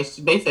time. Like,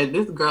 they said,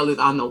 this girl is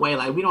on the way.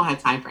 Like, we don't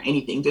have time for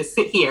anything. Just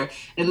sit here.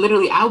 And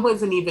literally, I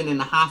wasn't even in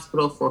the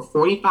hospital for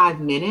 45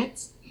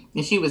 minutes,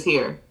 and she was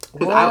here.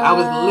 Because I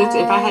was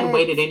literally, if I had What?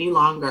 waited any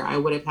longer, I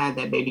would have had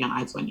that baby on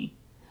I-20.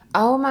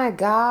 Oh my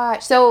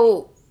gosh.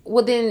 So,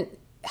 well, then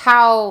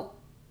how?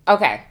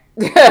 Okay.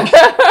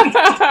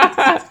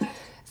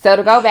 So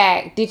to go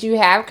back, did you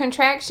have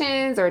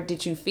contractions, or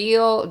did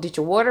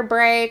your water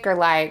break, or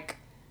like,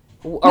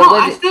 No, or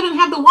was I it? still didn't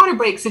have the water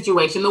break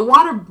situation. The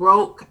water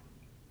broke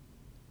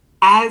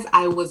as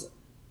I was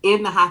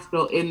in the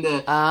hospital, in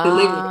the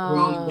delivery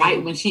room, right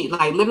Oh, when she,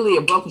 like, literally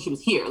it broke when she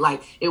was here.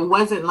 Like, it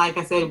wasn't like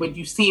I said what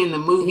you see in the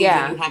movies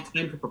and you yeah, have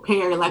time to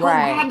prepare, like, oh,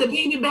 grab right, the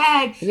baby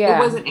bag. It yeah.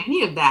 wasn't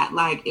any of that.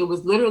 Like, it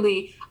was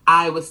literally,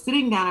 I was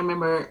sitting down. I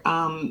remember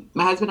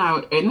my husband and I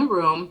were in the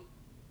room.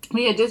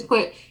 We had just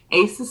put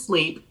Ace to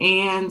sleep,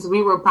 and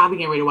we were probably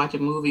getting ready to watch a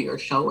movie or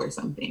show or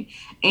something.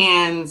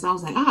 And so I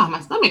was like, oh, my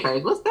stomach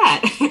hurts. What's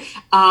that?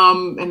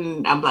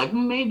 And I'm like,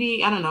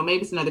 maybe, I don't know,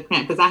 maybe it's another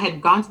cramp. Because I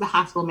had gone to the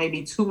hospital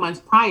maybe 2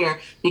 months prior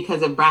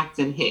because of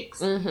Braxton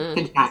Hicks Mm-hmm.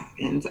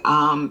 contractions.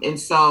 And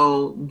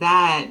so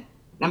that,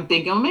 I'm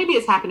thinking, well, maybe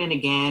it's happening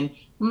again.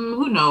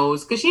 Who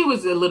knows? Because she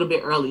was a little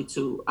bit early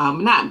too.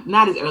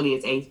 Not as early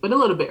as Ace, but a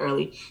little bit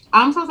early. So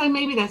I was like,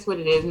 maybe that's what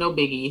it is, no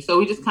biggie. So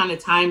we just kind of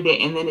timed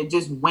it, and then it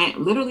just went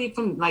literally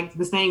from like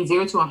the saying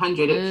 0 to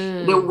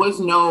 100. There Mm.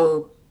 was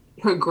no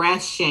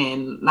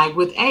progression. Like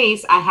with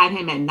Ace, I had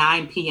him at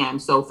 9 p.m.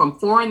 So from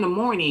 4 in the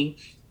morning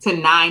to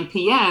 9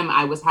 p.m.,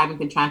 I was having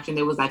contraction.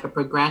 There was like a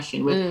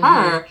progression. With Mm-hmm.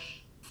 her,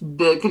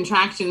 the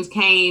contractions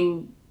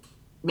came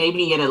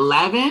maybe at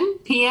 11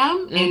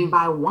 p.m. And Mm.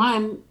 by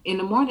 1 in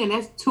the morning,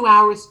 that's 2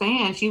 hours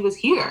span, she was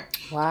here.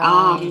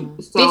 Wow.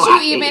 So I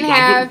didn't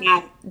have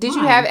Did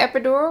you have time.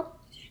 epidural?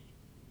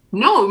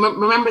 No,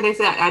 remember they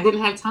said I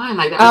didn't have time.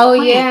 Like that was Oh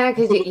planned. yeah,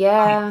 So it was like,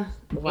 yeah.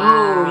 no,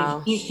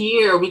 Wow. he's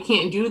here. We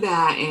can't do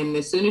that. And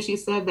as soon as she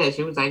said that,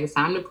 she was like, it's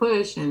time to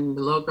push. And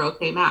the little girl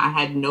came out. I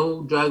had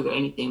no drugs or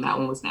anything. That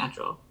one was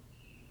natural.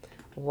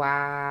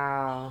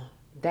 Wow.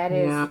 That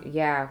is, Yeah.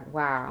 yeah,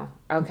 wow.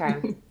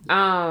 Okay.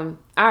 All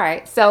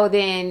right. So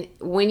then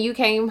when you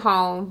came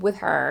home with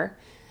her,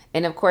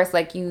 and of course,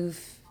 like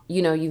you've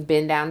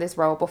been down this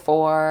road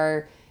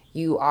before,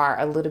 you are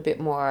a little bit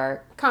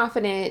more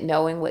confident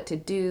knowing what to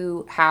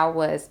do. How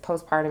was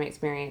postpartum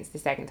experience the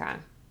second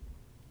time?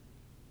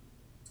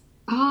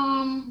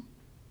 Um,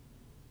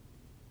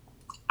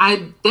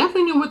 I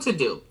definitely knew what to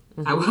do.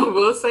 I Mm-hmm.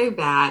 will say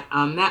that.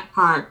 That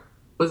part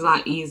was a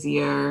lot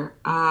easier.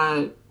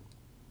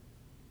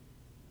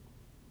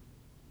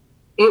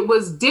 It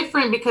was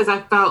different because I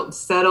felt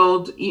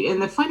settled.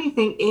 And the funny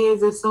thing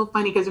is, it's so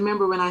funny because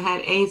remember when I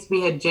had Ace,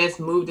 we had just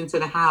moved into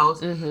the house.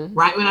 Mm-hmm.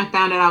 Right when I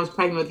found out I was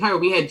pregnant with her,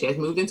 we had just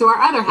moved into our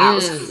other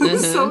house. So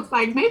Mm-hmm. it's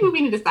like maybe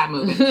we need to stop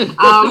moving.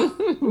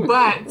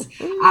 But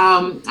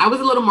I was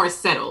a little more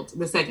settled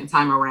the second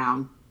time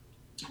around.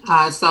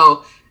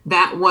 So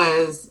that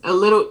was a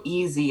little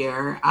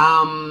easier.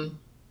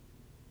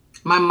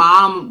 My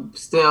mom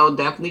still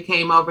definitely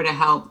came over to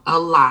help a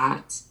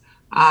lot.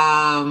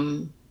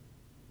 Um,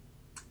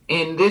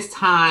 and this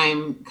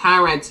time,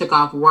 Conrad took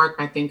off work,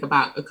 I think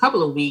about a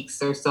couple of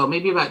weeks or so,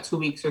 maybe about 2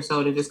 weeks or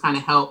so to just kind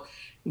of help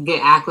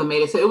get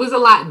acclimated. So it was a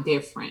lot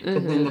different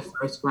than the Mm-hmm.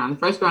 first round. The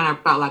first round, I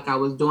felt like I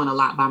was doing a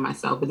lot by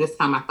myself, but this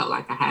time I felt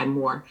like I had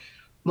more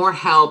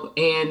help.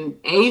 And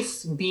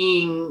Ace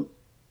being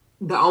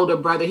the older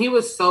brother, he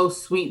was so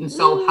sweet and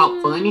so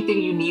helpful.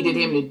 Anything you needed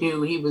him Mm. to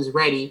do, he was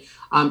ready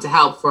to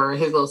help for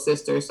his little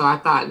sister. So I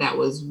thought that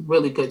was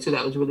really good too.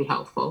 That was really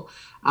helpful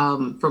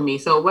for me.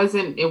 So it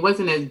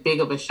wasn't as big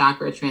of a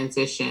shock or a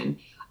transition.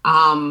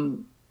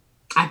 Um,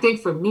 I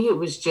think for me it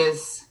was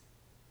just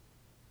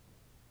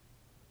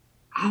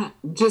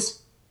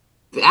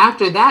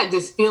after that,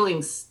 just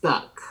feeling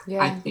stuck. I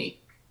Yeah. think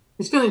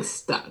just feeling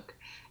stuck.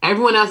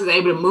 Everyone else is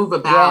able to move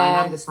about, and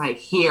I'm just Yes. like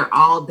here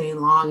all day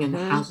long in the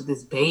Mm-hmm. house with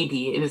this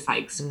baby. And it's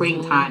like Mm-hmm.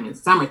 springtime and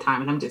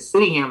summertime, and I'm just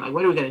sitting here. I'm like,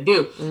 what are we gonna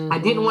do? I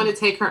didn't Mm-hmm. want to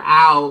take her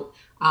out,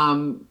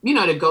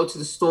 to go to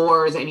the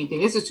stores or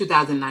anything. This is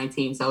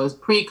 2019, so it was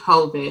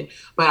pre-COVID,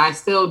 but I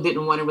still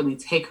didn't want to really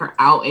take her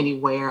out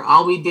anywhere.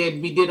 All we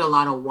did a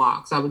lot of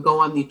walks. I would go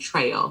on the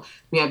trail.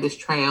 We have this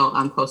trail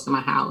close to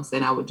my house,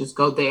 and I would just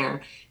go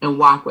there and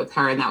walk with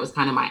her, and that was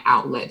kind of my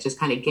outlet, just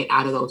kind of get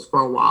out of those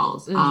four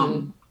walls.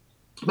 Mm-hmm.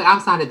 But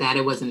outside of that,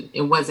 it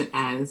wasn't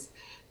as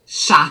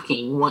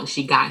shocking once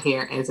she got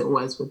here as it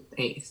was with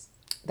Ace.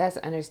 That's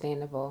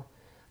understandable.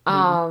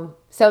 Yeah.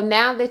 So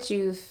now that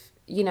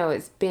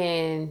it's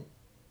been,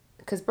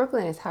 because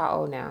Brooklyn is how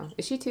old now?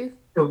 Is she two?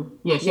 So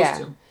yeah, she's Yeah.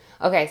 two.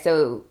 Okay,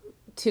 so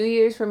 2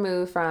 years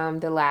removed from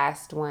the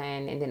last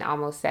one, and then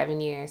almost 7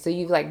 years. So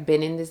you've like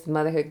been in this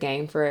motherhood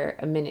game for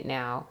a minute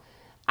now.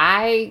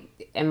 I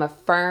am a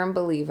firm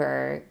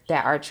believer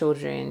that our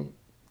children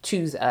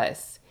choose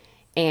us,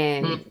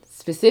 and Mm-hmm.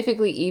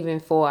 specifically even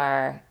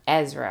for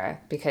Ezra,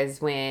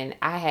 because when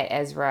I had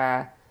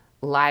Ezra,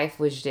 life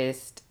was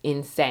just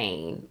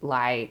insane.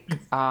 Like,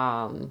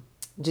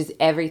 just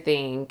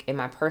everything in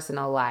my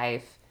personal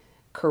life,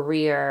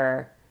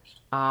 career.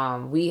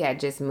 We had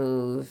just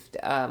moved.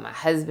 My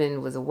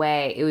husband was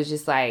away. It was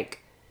just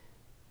like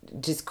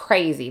just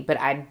crazy. But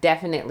I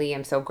definitely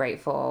am so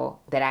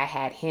grateful that I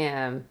had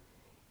him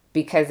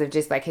because of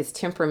just like his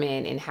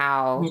temperament and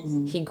how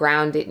Mm-hmm. he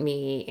grounded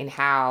me and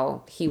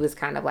how he was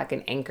kind of like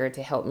an anchor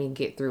to help me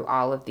get through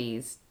all of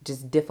these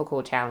just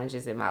difficult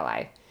challenges in my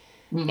life.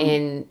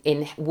 Mm-hmm.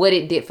 And what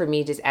it did for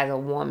me just as a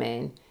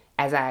woman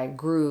as I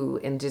grew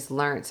and just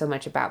learned so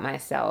much about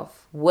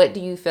myself. What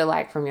do you feel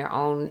like from your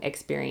own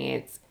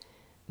experience,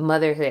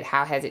 motherhood,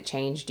 how has it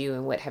changed you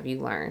and what have you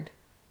learned?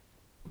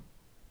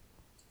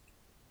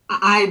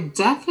 I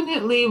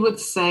definitely would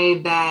say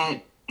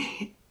that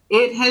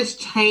it has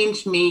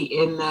changed me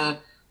in the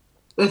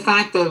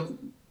fact of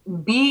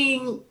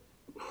being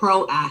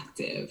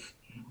proactive.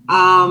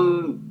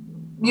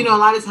 A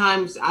lot of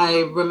times I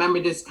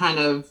remember just kind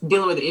of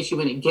dealing with the issue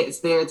when it gets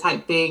there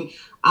type thing.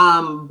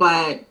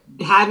 But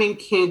having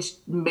kids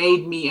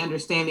made me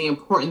understand the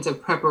importance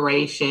of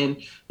preparation,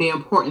 the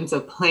importance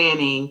of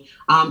planning,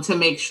 to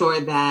make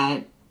sure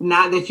that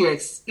not that you're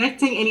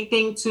expecting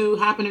anything to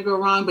happen or go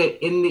wrong, but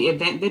in the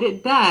event that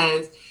it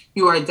does,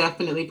 you are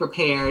definitely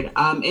prepared.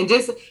 And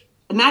just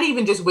not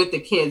even just with the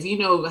kids,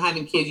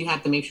 having kids, you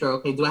have to make sure,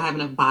 okay, do I have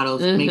enough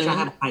bottles? Make sure I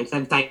Mm-hmm. have pipes, I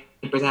have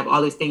diapers, I have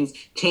all these things,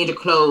 change of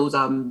clothes,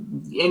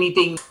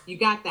 anything, you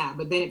got that.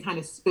 But then it kind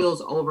of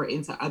spills over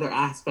into other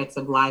aspects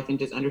of life and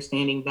just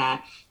understanding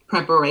that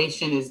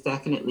preparation is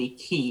definitely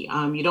key.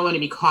 You don't want to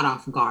be caught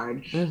off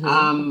guard.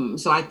 Mm-hmm.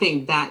 So I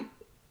think that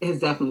has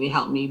definitely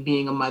helped me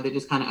being a mother,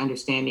 just kind of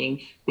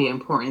understanding the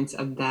importance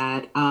of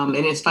that. And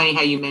it's funny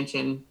how you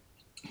mentioned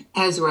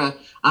Ezra,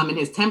 and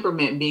his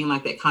temperament being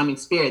like that calming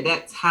spirit,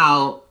 that's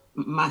how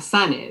my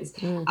son is.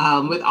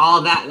 With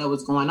all that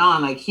was going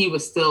on, like he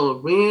was still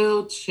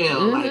real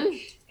chill.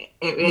 Like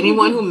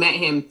anyone who met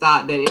him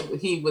thought that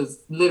he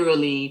was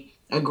literally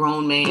a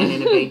grown man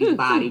in a baby's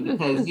body,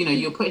 because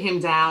you'll put him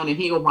down and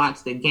he'll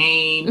watch the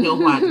game,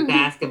 he'll watch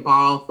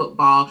basketball,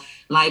 football,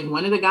 like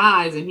one of the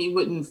guys, and he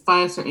wouldn't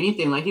fuss or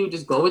anything. Like he would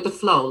just go with the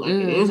flow, like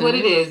it is what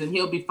it is, and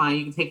he'll be fine.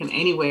 You can take him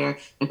anywhere,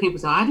 and people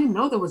say, I didn't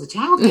know there was a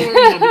child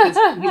there, because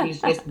he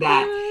was just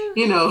that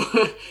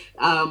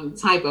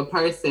type of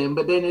person.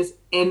 But then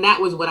and that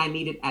was what I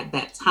needed at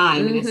that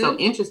time. And it's so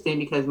interesting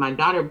because my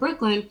daughter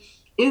Brooklyn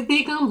is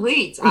the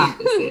complete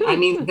opposite. I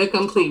mean, the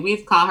complete.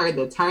 We call her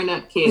the turn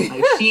up kid.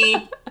 Like she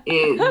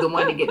is the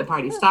one to get the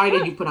party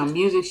started. You put on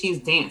music, she's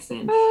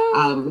dancing.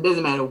 It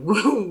doesn't matter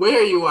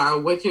where you are,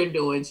 what you're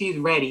doing, she's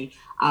ready.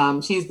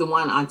 She's the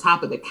one on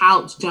top of the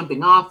couch,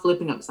 jumping off,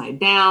 flipping upside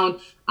down.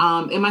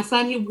 And my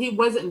son, he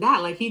wasn't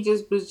that. Like he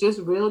was just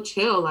real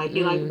chill. Like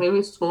he liked to play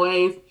with his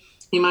toys.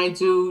 He might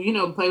do,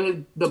 play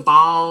with the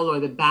ball or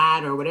the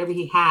bat or whatever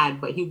he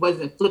had, but he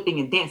wasn't flipping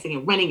and dancing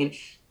and running. And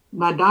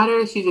my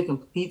daughter, she's a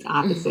complete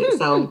opposite.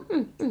 So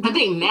I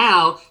think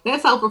now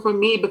that's helpful for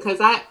me,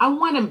 because I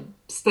want to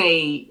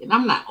stay, and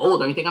I'm not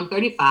old or anything, I'm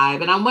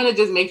 35, and I want to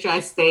just make sure I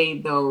stay,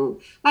 though,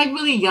 like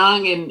really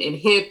young and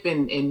hip,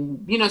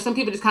 and some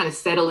people just kind of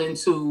settle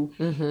into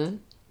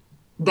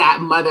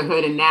that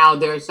motherhood, and now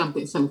there's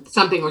something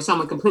or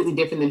someone completely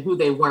different than who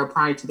they were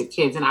prior to the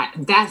kids. And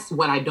that's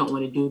what I don't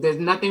want to do. There's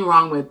nothing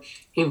wrong with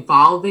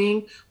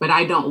evolving, but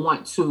I don't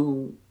want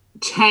to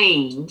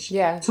change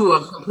to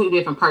a completely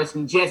different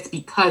person just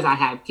because I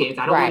have kids.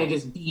 I don't want to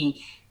just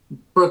be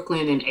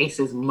Brooklyn and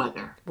Ace's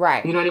mother.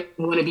 Right. You know what I mean?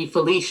 I want to be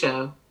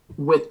Felicia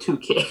with 2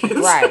 kids.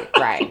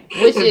 Right.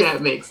 Which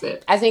that makes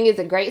sense. I think it's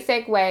a great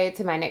segue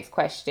to my next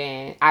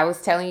question. I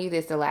was telling you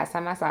this the last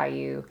time I saw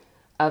you,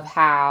 of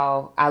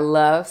how I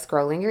love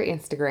scrolling your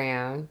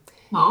Instagram.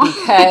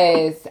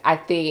 Because I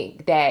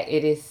think that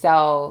it is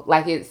so,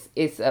 like,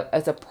 it's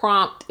a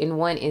prompt in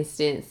one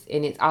instance,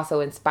 and it's also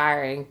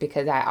inspiring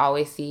because I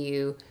always see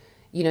you,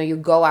 you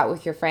go out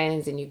with your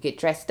friends and you get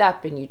dressed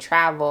up and you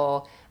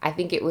travel. I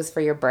think it was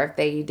for your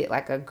birthday, you did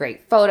like a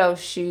great photo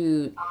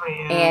shoot.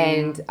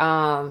 And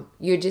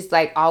you're just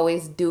like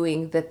always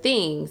doing the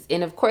things.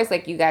 And of course,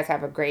 like, you guys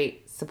have a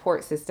great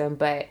support system,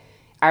 but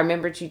I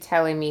remembered you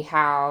telling me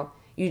how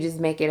you just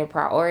make it a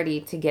priority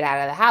to get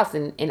out of the house.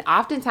 And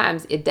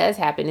oftentimes it does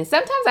happen. And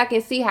sometimes I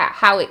can see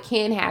how it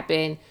can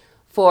happen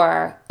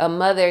for a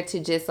mother to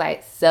just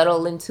like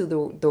settle into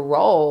the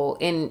role.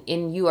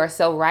 And you are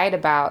so right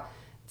about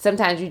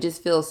sometimes you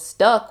just feel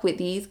stuck with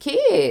these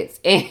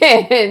kids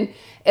and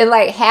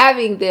like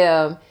having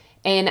them.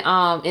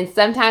 And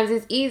sometimes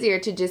it's easier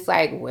to just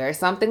like wear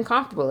something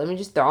comfortable. Let me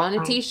just throw on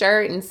a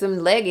t-shirt and some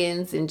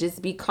leggings and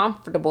just be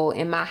comfortable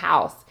in my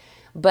house.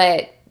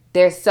 But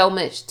there's so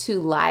much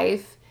to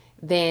life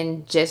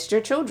than just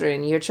your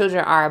children. Your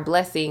children are a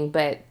blessing,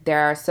 but there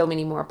are so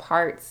many more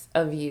parts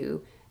of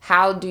you.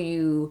 How do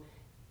you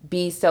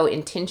be so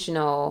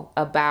intentional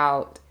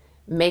about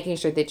making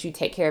sure that you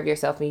take care of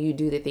yourself and you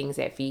do the things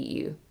that feed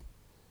you?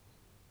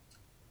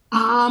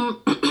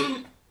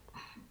 I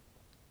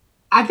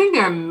think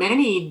there are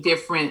many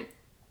different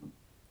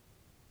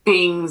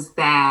things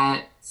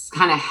that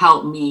kind of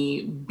help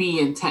me be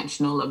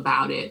intentional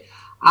about it.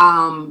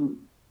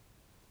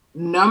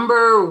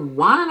 Number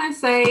one, I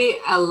say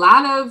a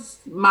lot of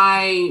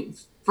my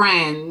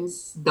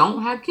friends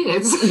don't have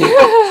kids. So,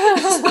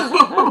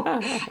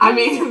 I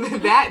mean,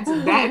 that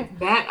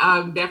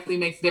definitely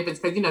makes a difference,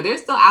 because they're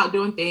still out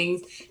doing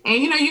things,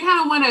 and you kind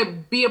of want to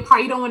be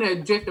apart. You don't want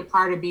to drift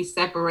apart or be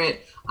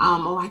separate.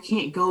 I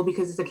can't go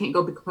because this, I can't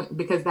go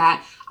because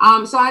that.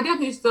 So I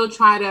definitely still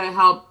try to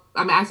help.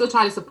 I mean, I still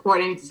try to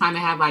support any time they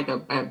have like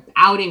a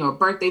outing or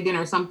birthday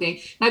dinner or something.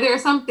 Now, there are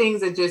some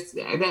things that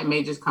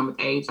may just come with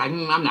age. Like,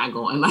 I'm not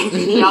going. Like,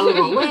 y'all are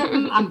going,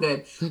 well, I'm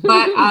good.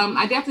 But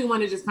I definitely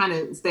want to just kind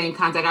of stay in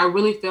contact. I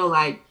really feel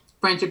like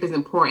friendship is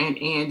important,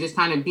 and just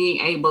kind of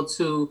being able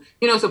to,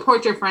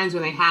 support your friends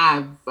when they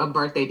have a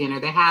birthday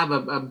dinner, they have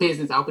a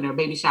business opening or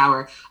baby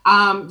shower.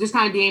 Just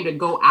kind of being able to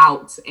go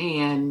out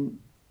and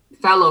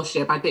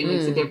fellowship, I think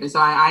makes a difference. So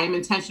I am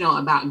intentional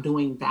about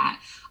doing that.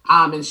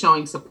 And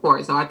showing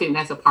support. So I think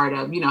that's a part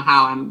of,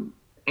 how I'm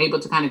able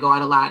to kind of go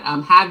out a lot.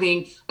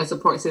 Having a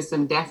support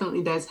system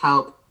definitely does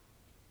help.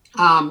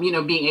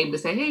 Being able to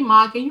say, hey,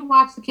 Ma, can you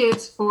watch the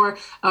kids for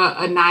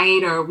a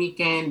night or a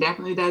weekend?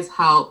 Definitely does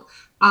help.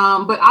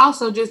 But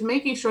also just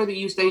making sure that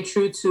you stay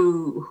true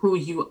to who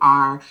you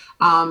are.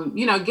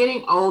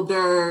 Getting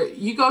older,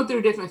 you go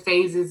through different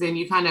phases, and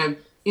you kind of,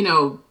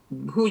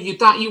 who you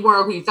thought you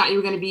were, who you thought you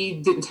were going to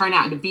be, didn't turn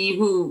out to be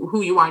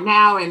who you are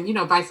now, and,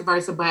 vice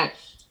versa. But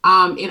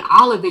in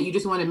all of it, you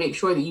just want to make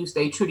sure that you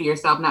stay true to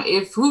yourself. Now,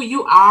 if who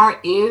you are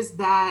is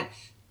that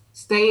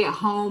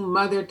stay-at-home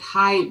mother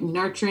type,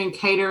 nurturing,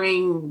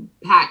 catering,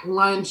 pack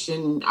lunch,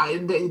 and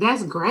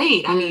that's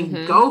great. I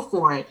mean, go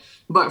for it.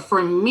 But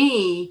for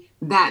me,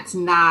 that's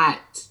not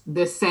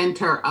the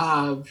center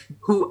of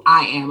who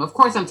I am. Of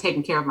course, I'm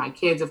taking care of my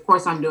kids. Of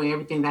course, I'm doing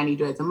everything that I need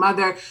to do as a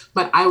mother,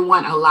 but I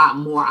want a lot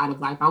more out of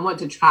life. I want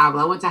to travel.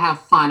 I want to have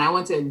fun. I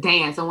want to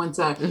dance. I want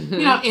to,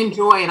 Mm-hmm.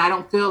 enjoy. And I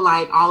don't feel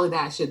like all of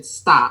that should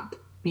stop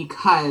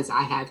because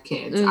I have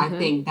kids. I Mm-hmm.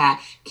 think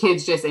that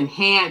kids just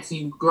enhance,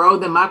 you grow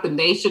them up and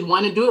they should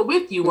want to do it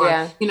with you, or,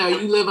 Yeah.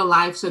 you live a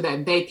life so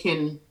that they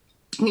can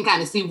you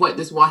kind of see what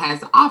this world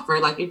has to offer.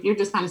 Like if you're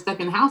just kind of stuck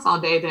in the house all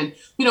day, then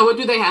what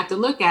do they have to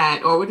look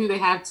at, or what do they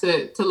have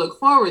to look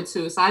forward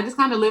to? So I just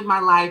kind of live my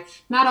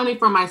life not only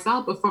for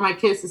myself but for my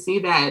kids to see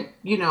that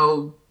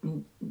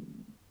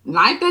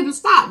life doesn't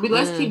stop.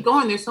 Let's keep Mm.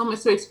 going. There's so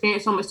much to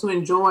experience, so much to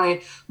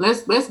enjoy.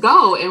 Let's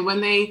go. And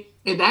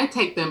if I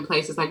take them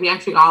places, like we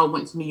actually all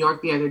went to New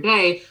York the other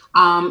day.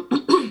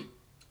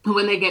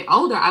 When they get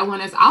older, I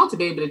want us all to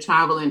be able to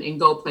travel and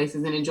go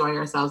places and enjoy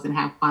ourselves and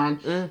have fun,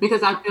 Mm.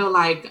 because I feel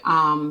like,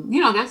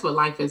 that's what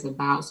life is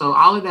about. So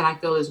all of that I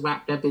feel is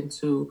wrapped up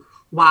into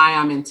why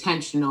I'm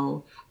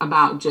intentional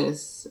about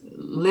just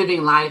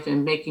living life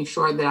and making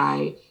sure that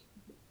I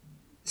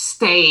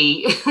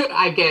stay,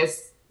 I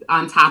guess,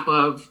 on top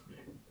of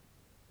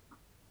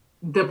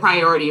the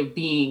priority of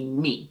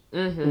being me.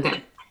 Mm-hmm.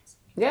 That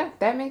Yeah,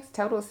 that makes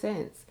total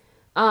sense.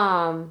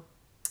 Um,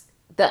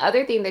 the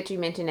other thing that you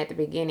mentioned at the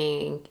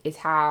beginning is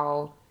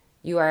how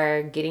you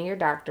are getting your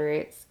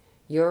doctorates,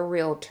 you're a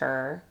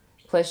realtor,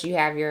 plus you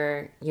have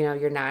your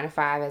 9 to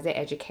 5 as an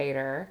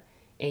educator,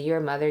 and you're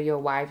a mother, your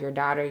wife, your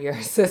daughter,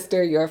 your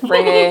sister, your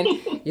friend,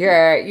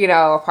 you're,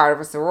 a part of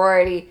a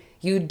sorority.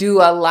 You do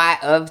a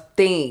lot of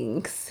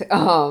things.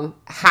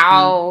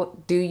 How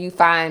do you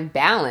find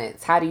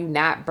balance? How do you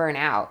not burn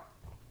out?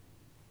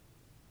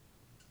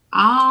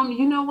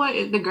 You know what?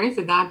 The grace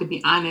of God, to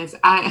be honest,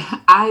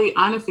 I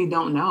honestly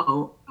don't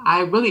know.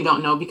 I really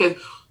don't know, because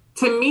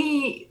to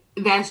me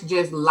that's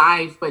just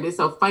life. But it's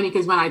so funny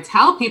because when I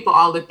tell people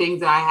all the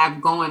things that I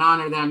have going on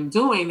or that I'm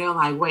doing, they're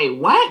like, "Wait,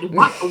 what?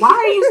 Why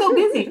are you so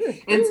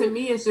busy?" And to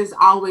me, it's just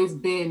always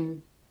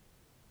been,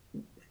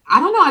 I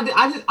don't know.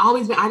 I just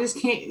always been. I just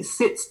can't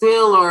sit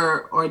still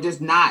or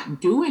just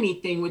not do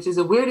anything, which is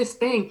the weirdest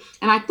thing.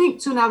 And I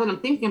think too, now that I'm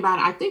thinking about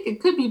it, I think it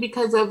could be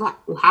because of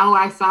how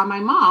I saw my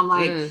mom.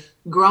 Like Mm,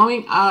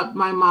 growing up,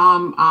 my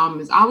mom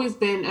has always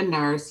been a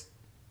nurse,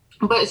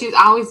 but she's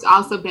always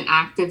also been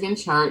active in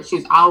church.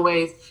 She's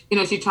always,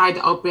 she tried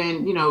to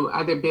open,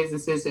 other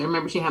businesses. I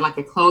remember she had like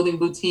a clothing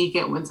boutique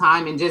at one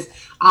time, and just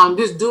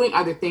doing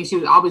other things. She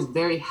was always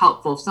very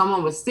helpful. If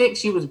someone was sick,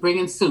 she was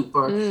bringing soup,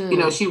 or,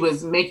 mm, she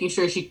was making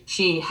sure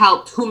she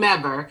helped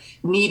whomever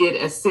needed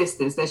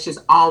assistance. That's just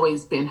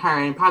always been her.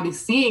 And probably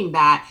seeing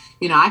that,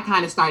 I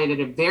kind of started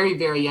at a very,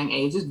 very young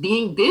age, just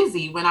being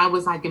busy. When I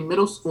was like in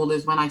middle school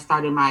is when I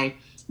started my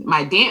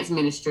dance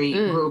ministry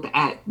mm. group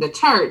at the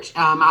church.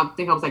 I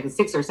think I was like in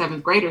sixth or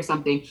seventh grade or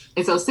something.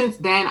 And so since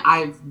then,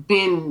 I've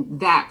been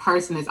that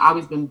person that's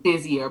always been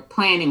busy or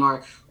planning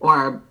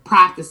or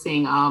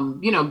practicing.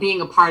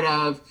 Being a part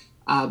of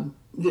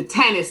the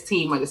tennis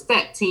team or the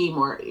step team,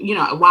 or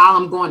while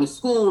I'm going to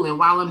school and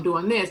while I'm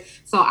doing this.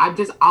 So I've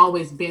just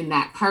always been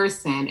that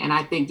person, and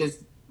I think just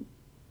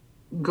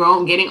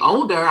getting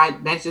older,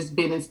 that's just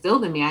been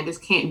instilled in me. I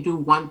just can't do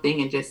one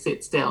thing and just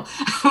sit still.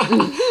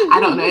 I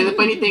don't know. And the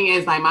funny thing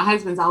is, like, my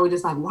husband's always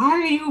just like, "Why are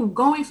you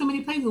going so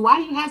many places? Why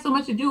do you have so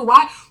much to do?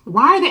 Why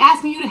are they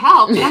asking you to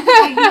help?" And I'm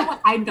just like, you know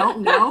what? I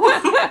don't know.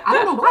 I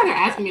don't know why they're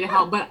asking me to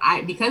help, but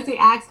because they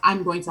asked,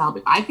 I'm going to help.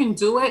 If I can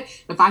do it,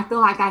 if I feel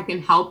like I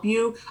can help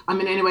you,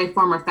 in any way,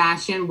 form, or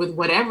fashion with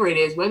whatever it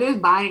is, whether it's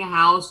buying a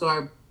house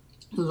or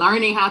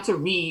learning how to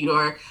read,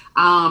 or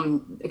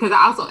because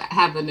I also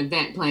have an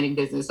event planning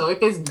business, so if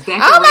it's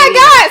decorating Oh my your baby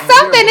God, shower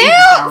something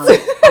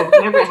or else.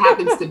 whatever it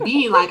happens to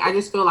be, like I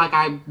just feel like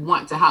I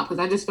want to help,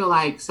 because I just feel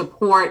like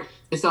support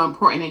is so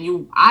important,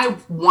 and I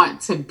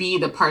want to be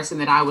the person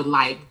that I would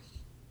like,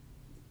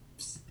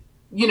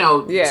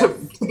 Yes.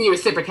 to be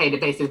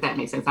reciprocated, basically, if that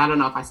makes sense. I don't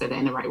know if I said that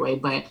in the right way,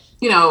 but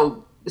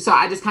so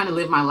I just kind of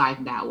live my life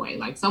that way.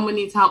 Like someone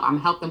needs help, I'm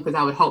help them, because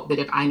I would hope that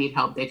if I need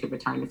help, they could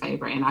return the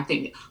favor. And I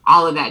think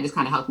all of that just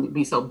kind of helps me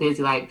be so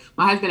busy. Like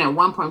my husband at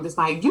one point was just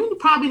like, "You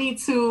probably need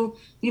to,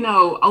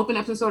 open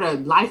up some sort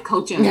of life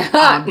coaching business."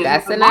 That's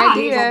Like, an why?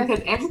 He's like, idea.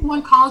 "Because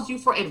everyone calls you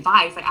for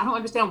advice. Like I don't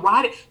understand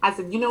why." I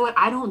said, "You know what?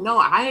 I don't know.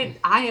 I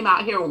am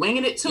out here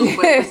winging it too,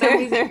 but for some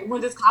reason, everyone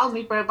just calls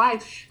me for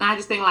advice." And I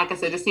just think, like I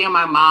said, just seeing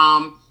my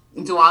mom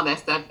do all that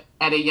stuff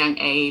at a young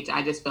age,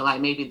 I just feel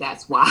like maybe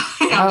that's why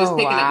I'm just Oh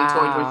picking up the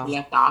torch where she wow.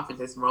 left off and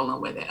just rolling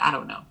with it. I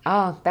don't know.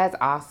 Oh, that's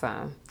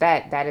awesome.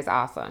 That is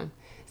awesome.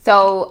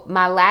 So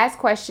my last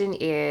question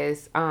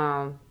is,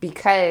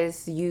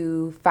 because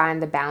you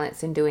find the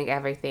balance in doing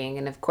everything,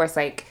 and of course,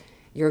 like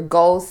you're a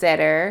goal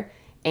setter,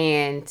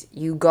 and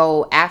you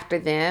go after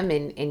them,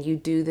 and you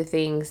do the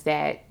things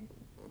that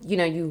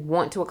you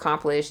want to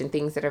accomplish and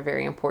things that are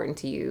very important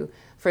to you.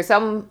 For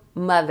some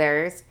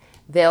mothers,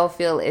 they'll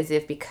feel as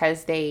if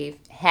because they've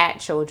had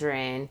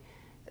children,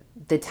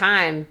 the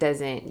time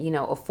doesn't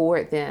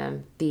afford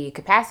them the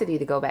capacity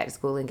to go back to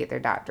school and get their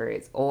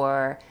doctorates,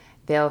 or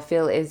They'll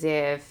feel as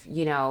if,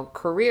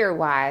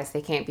 career-wise,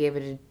 they can't be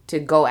able to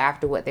go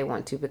after what they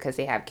want to because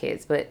they have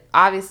kids. But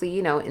obviously,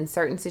 in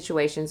certain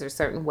situations or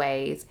certain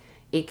ways,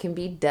 it can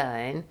be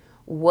done.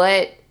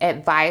 What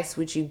advice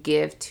would you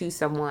give to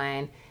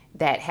someone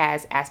that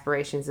has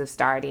aspirations of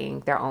starting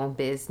their own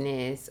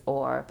business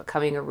or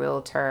becoming a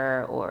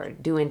realtor or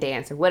doing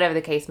dance or whatever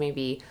the case may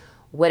be?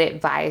 What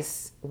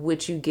advice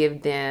would you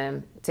give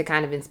them to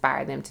kind of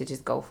inspire them to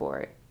just go for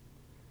it?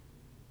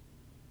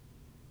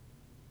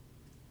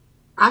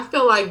 I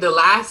feel like the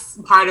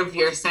last part of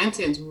your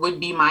sentence would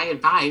be my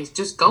advice.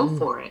 Just go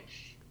for it.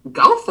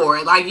 Go for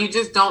it. Like, you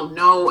just don't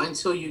know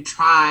until you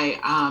try.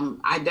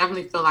 I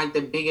definitely feel like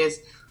the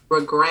biggest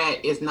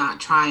regret is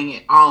not trying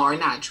it all or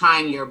not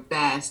trying your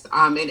best.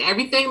 And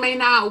everything may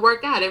not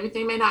work out.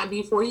 Everything may not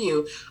be for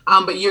you.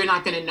 But you're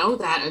not going to know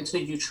that until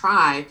you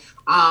try.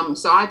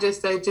 So I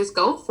just say, just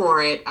go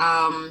for it.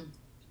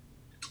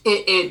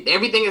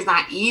 Everything is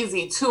not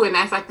easy too. And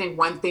that's, I think,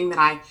 one thing that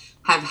I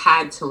have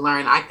had to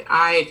learn.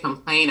 I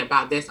complain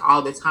about this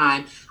all the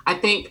time. I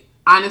think,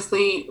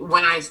 honestly,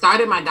 when I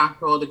started my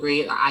doctoral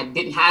degree, I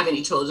didn't have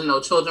any children. No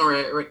children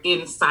were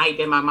in sight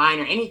in my mind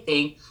or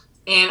anything.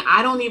 And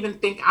I don't even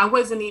think, I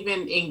wasn't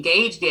even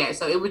engaged yet.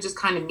 So it was just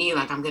kind of me,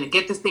 like, I'm going to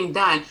get this thing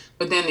done.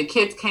 But then the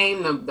kids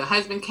came, the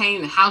husband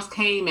came, the house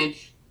came, and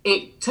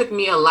it took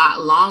me a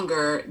lot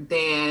longer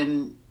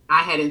than I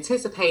had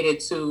anticipated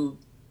to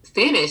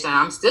finish. And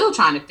I'm still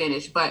trying to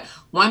finish. But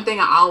one thing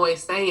I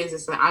always say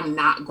is that I'm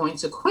not going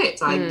to quit.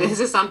 So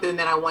this is something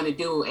that I want to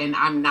do, and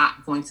I'm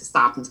not going to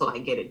stop until I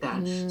get it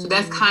done. So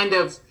that's kind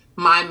of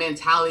my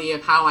mentality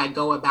of how I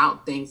go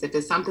about things. If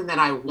it's something that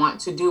I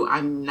want to do,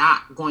 I'm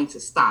not going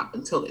to stop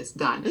until it's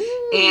done.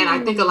 And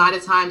I think a lot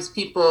of times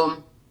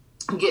people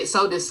get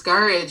so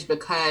discouraged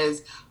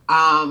because, there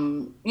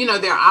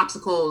are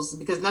obstacles,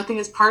 because nothing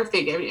is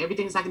perfect.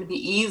 Everything's not going to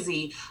be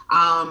easy.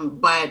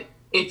 But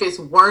if it's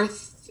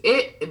worth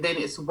it, then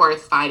it's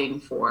worth fighting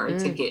for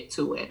to get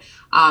to it.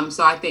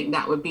 So I think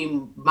that would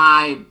be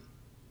my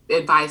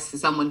advice to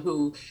someone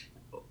who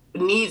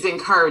needs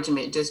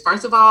encouragement. Just,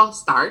 first of all,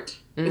 start.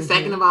 And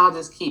second of all,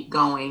 just keep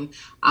going.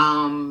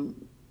 And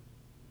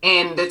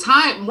the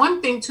time,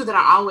 one thing too that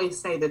I always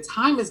say, the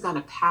time is going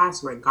to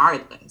pass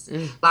regardless.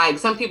 Like,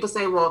 some people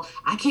say, well,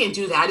 I can't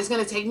do that. It's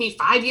going to take me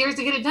 5 years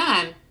to get it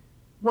done.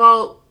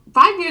 Well,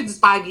 5 years is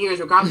 5 years,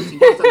 regardless if you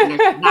do something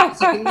or not.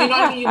 So, you know what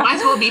I mean? You might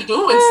as well be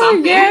doing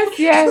something.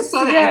 Yes.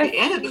 So that at the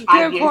end of the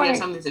 5 years, you have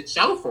something to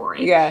show for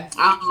it. Yes.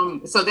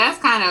 So that's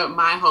kind of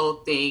my whole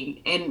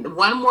thing. And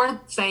one more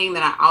saying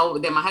that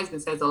that my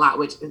husband says a lot,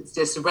 which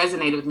just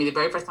resonated with me the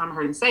very first time I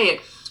heard him say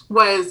it,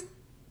 was,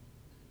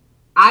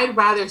 I'd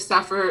rather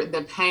suffer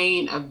the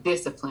pain of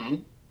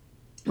discipline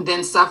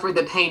than suffer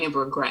the pain of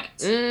regret.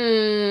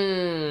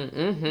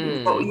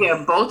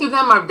 Both of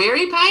them are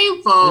very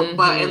painful,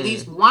 but at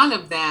least one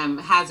of them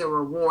has a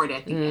reward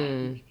at the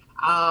end.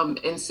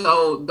 And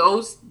so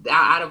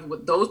out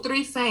of those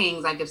three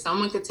sayings, like, if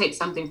someone could take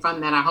something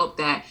from that, I hope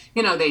that,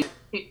 they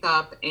pick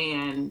up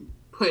and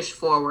push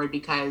forward,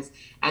 because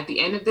at the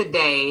end of the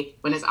day,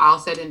 when it's all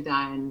said and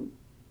done,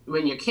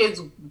 when your kids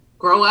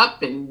grow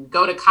up and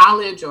go to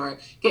college or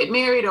get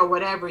married or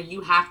whatever,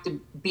 you have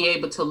to be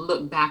able to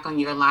look back on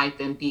your life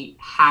and be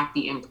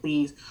happy and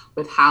pleased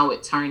with how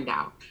it turned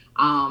out.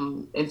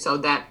 And so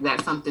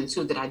that's something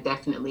too that I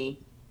definitely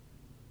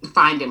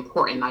find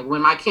important. Like,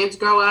 when my kids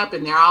grow up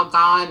and they're all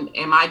gone,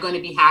 am I going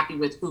to be happy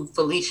with who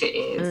Felicia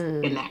is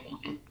in that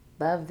moment?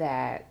 Love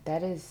that.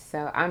 That is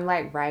so, I'm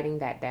like writing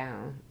that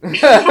down.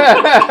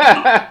 That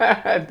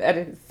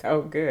is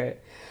so good.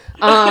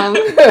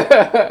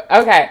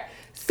 Okay.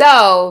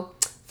 So,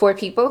 for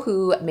people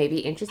who may be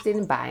interested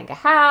in buying a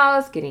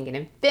house, getting an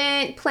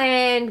event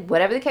planned,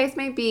 whatever the case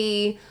may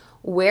be,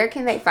 where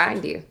can they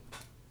find you?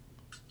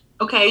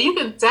 Okay, you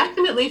can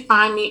definitely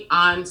find me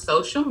on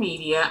social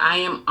media. I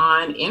am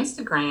on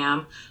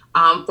Instagram.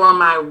 For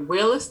my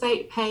real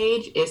estate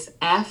page, it's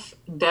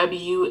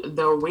FW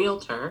The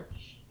Realtor.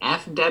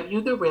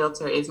 FW The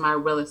Realtor is my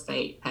real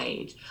estate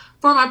page.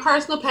 For my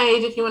personal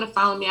page, if you want to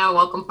follow me, I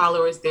welcome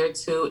followers there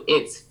too.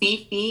 It's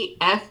Fefe,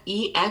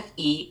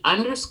 FEFE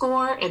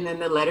 _ and then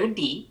the letter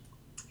D.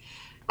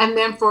 And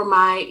then for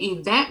my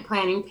event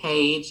planning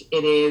page,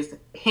 it is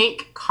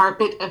Pink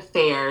Carpet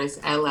Affairs,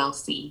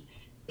 LLC.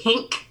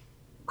 Pink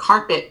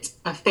Carpet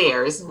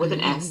Affairs with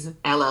an S,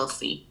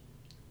 LLC.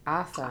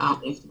 Awesome.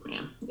 On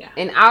Instagram, yeah.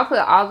 And I'll put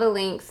all the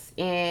links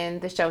in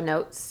the show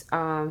notes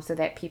so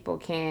that people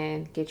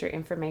can get your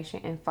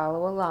information and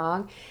follow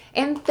along.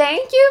 And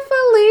thank you,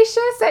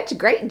 Felicia. Such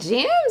great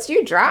gems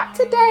you dropped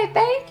today.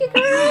 Thank you,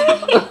 girl.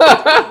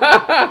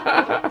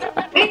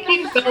 Thank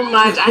you so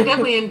much. I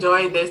definitely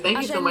enjoyed this.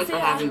 Thank you so much for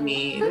having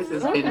me. This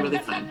has been really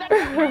fun.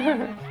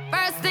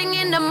 First thing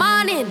in the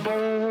morning,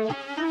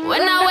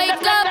 when I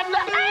wake up,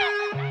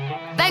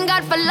 thank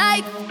God for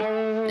life.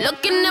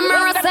 Look in the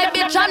mirror, say,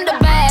 bitch, I'm the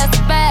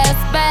best, best,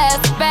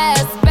 best,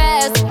 best.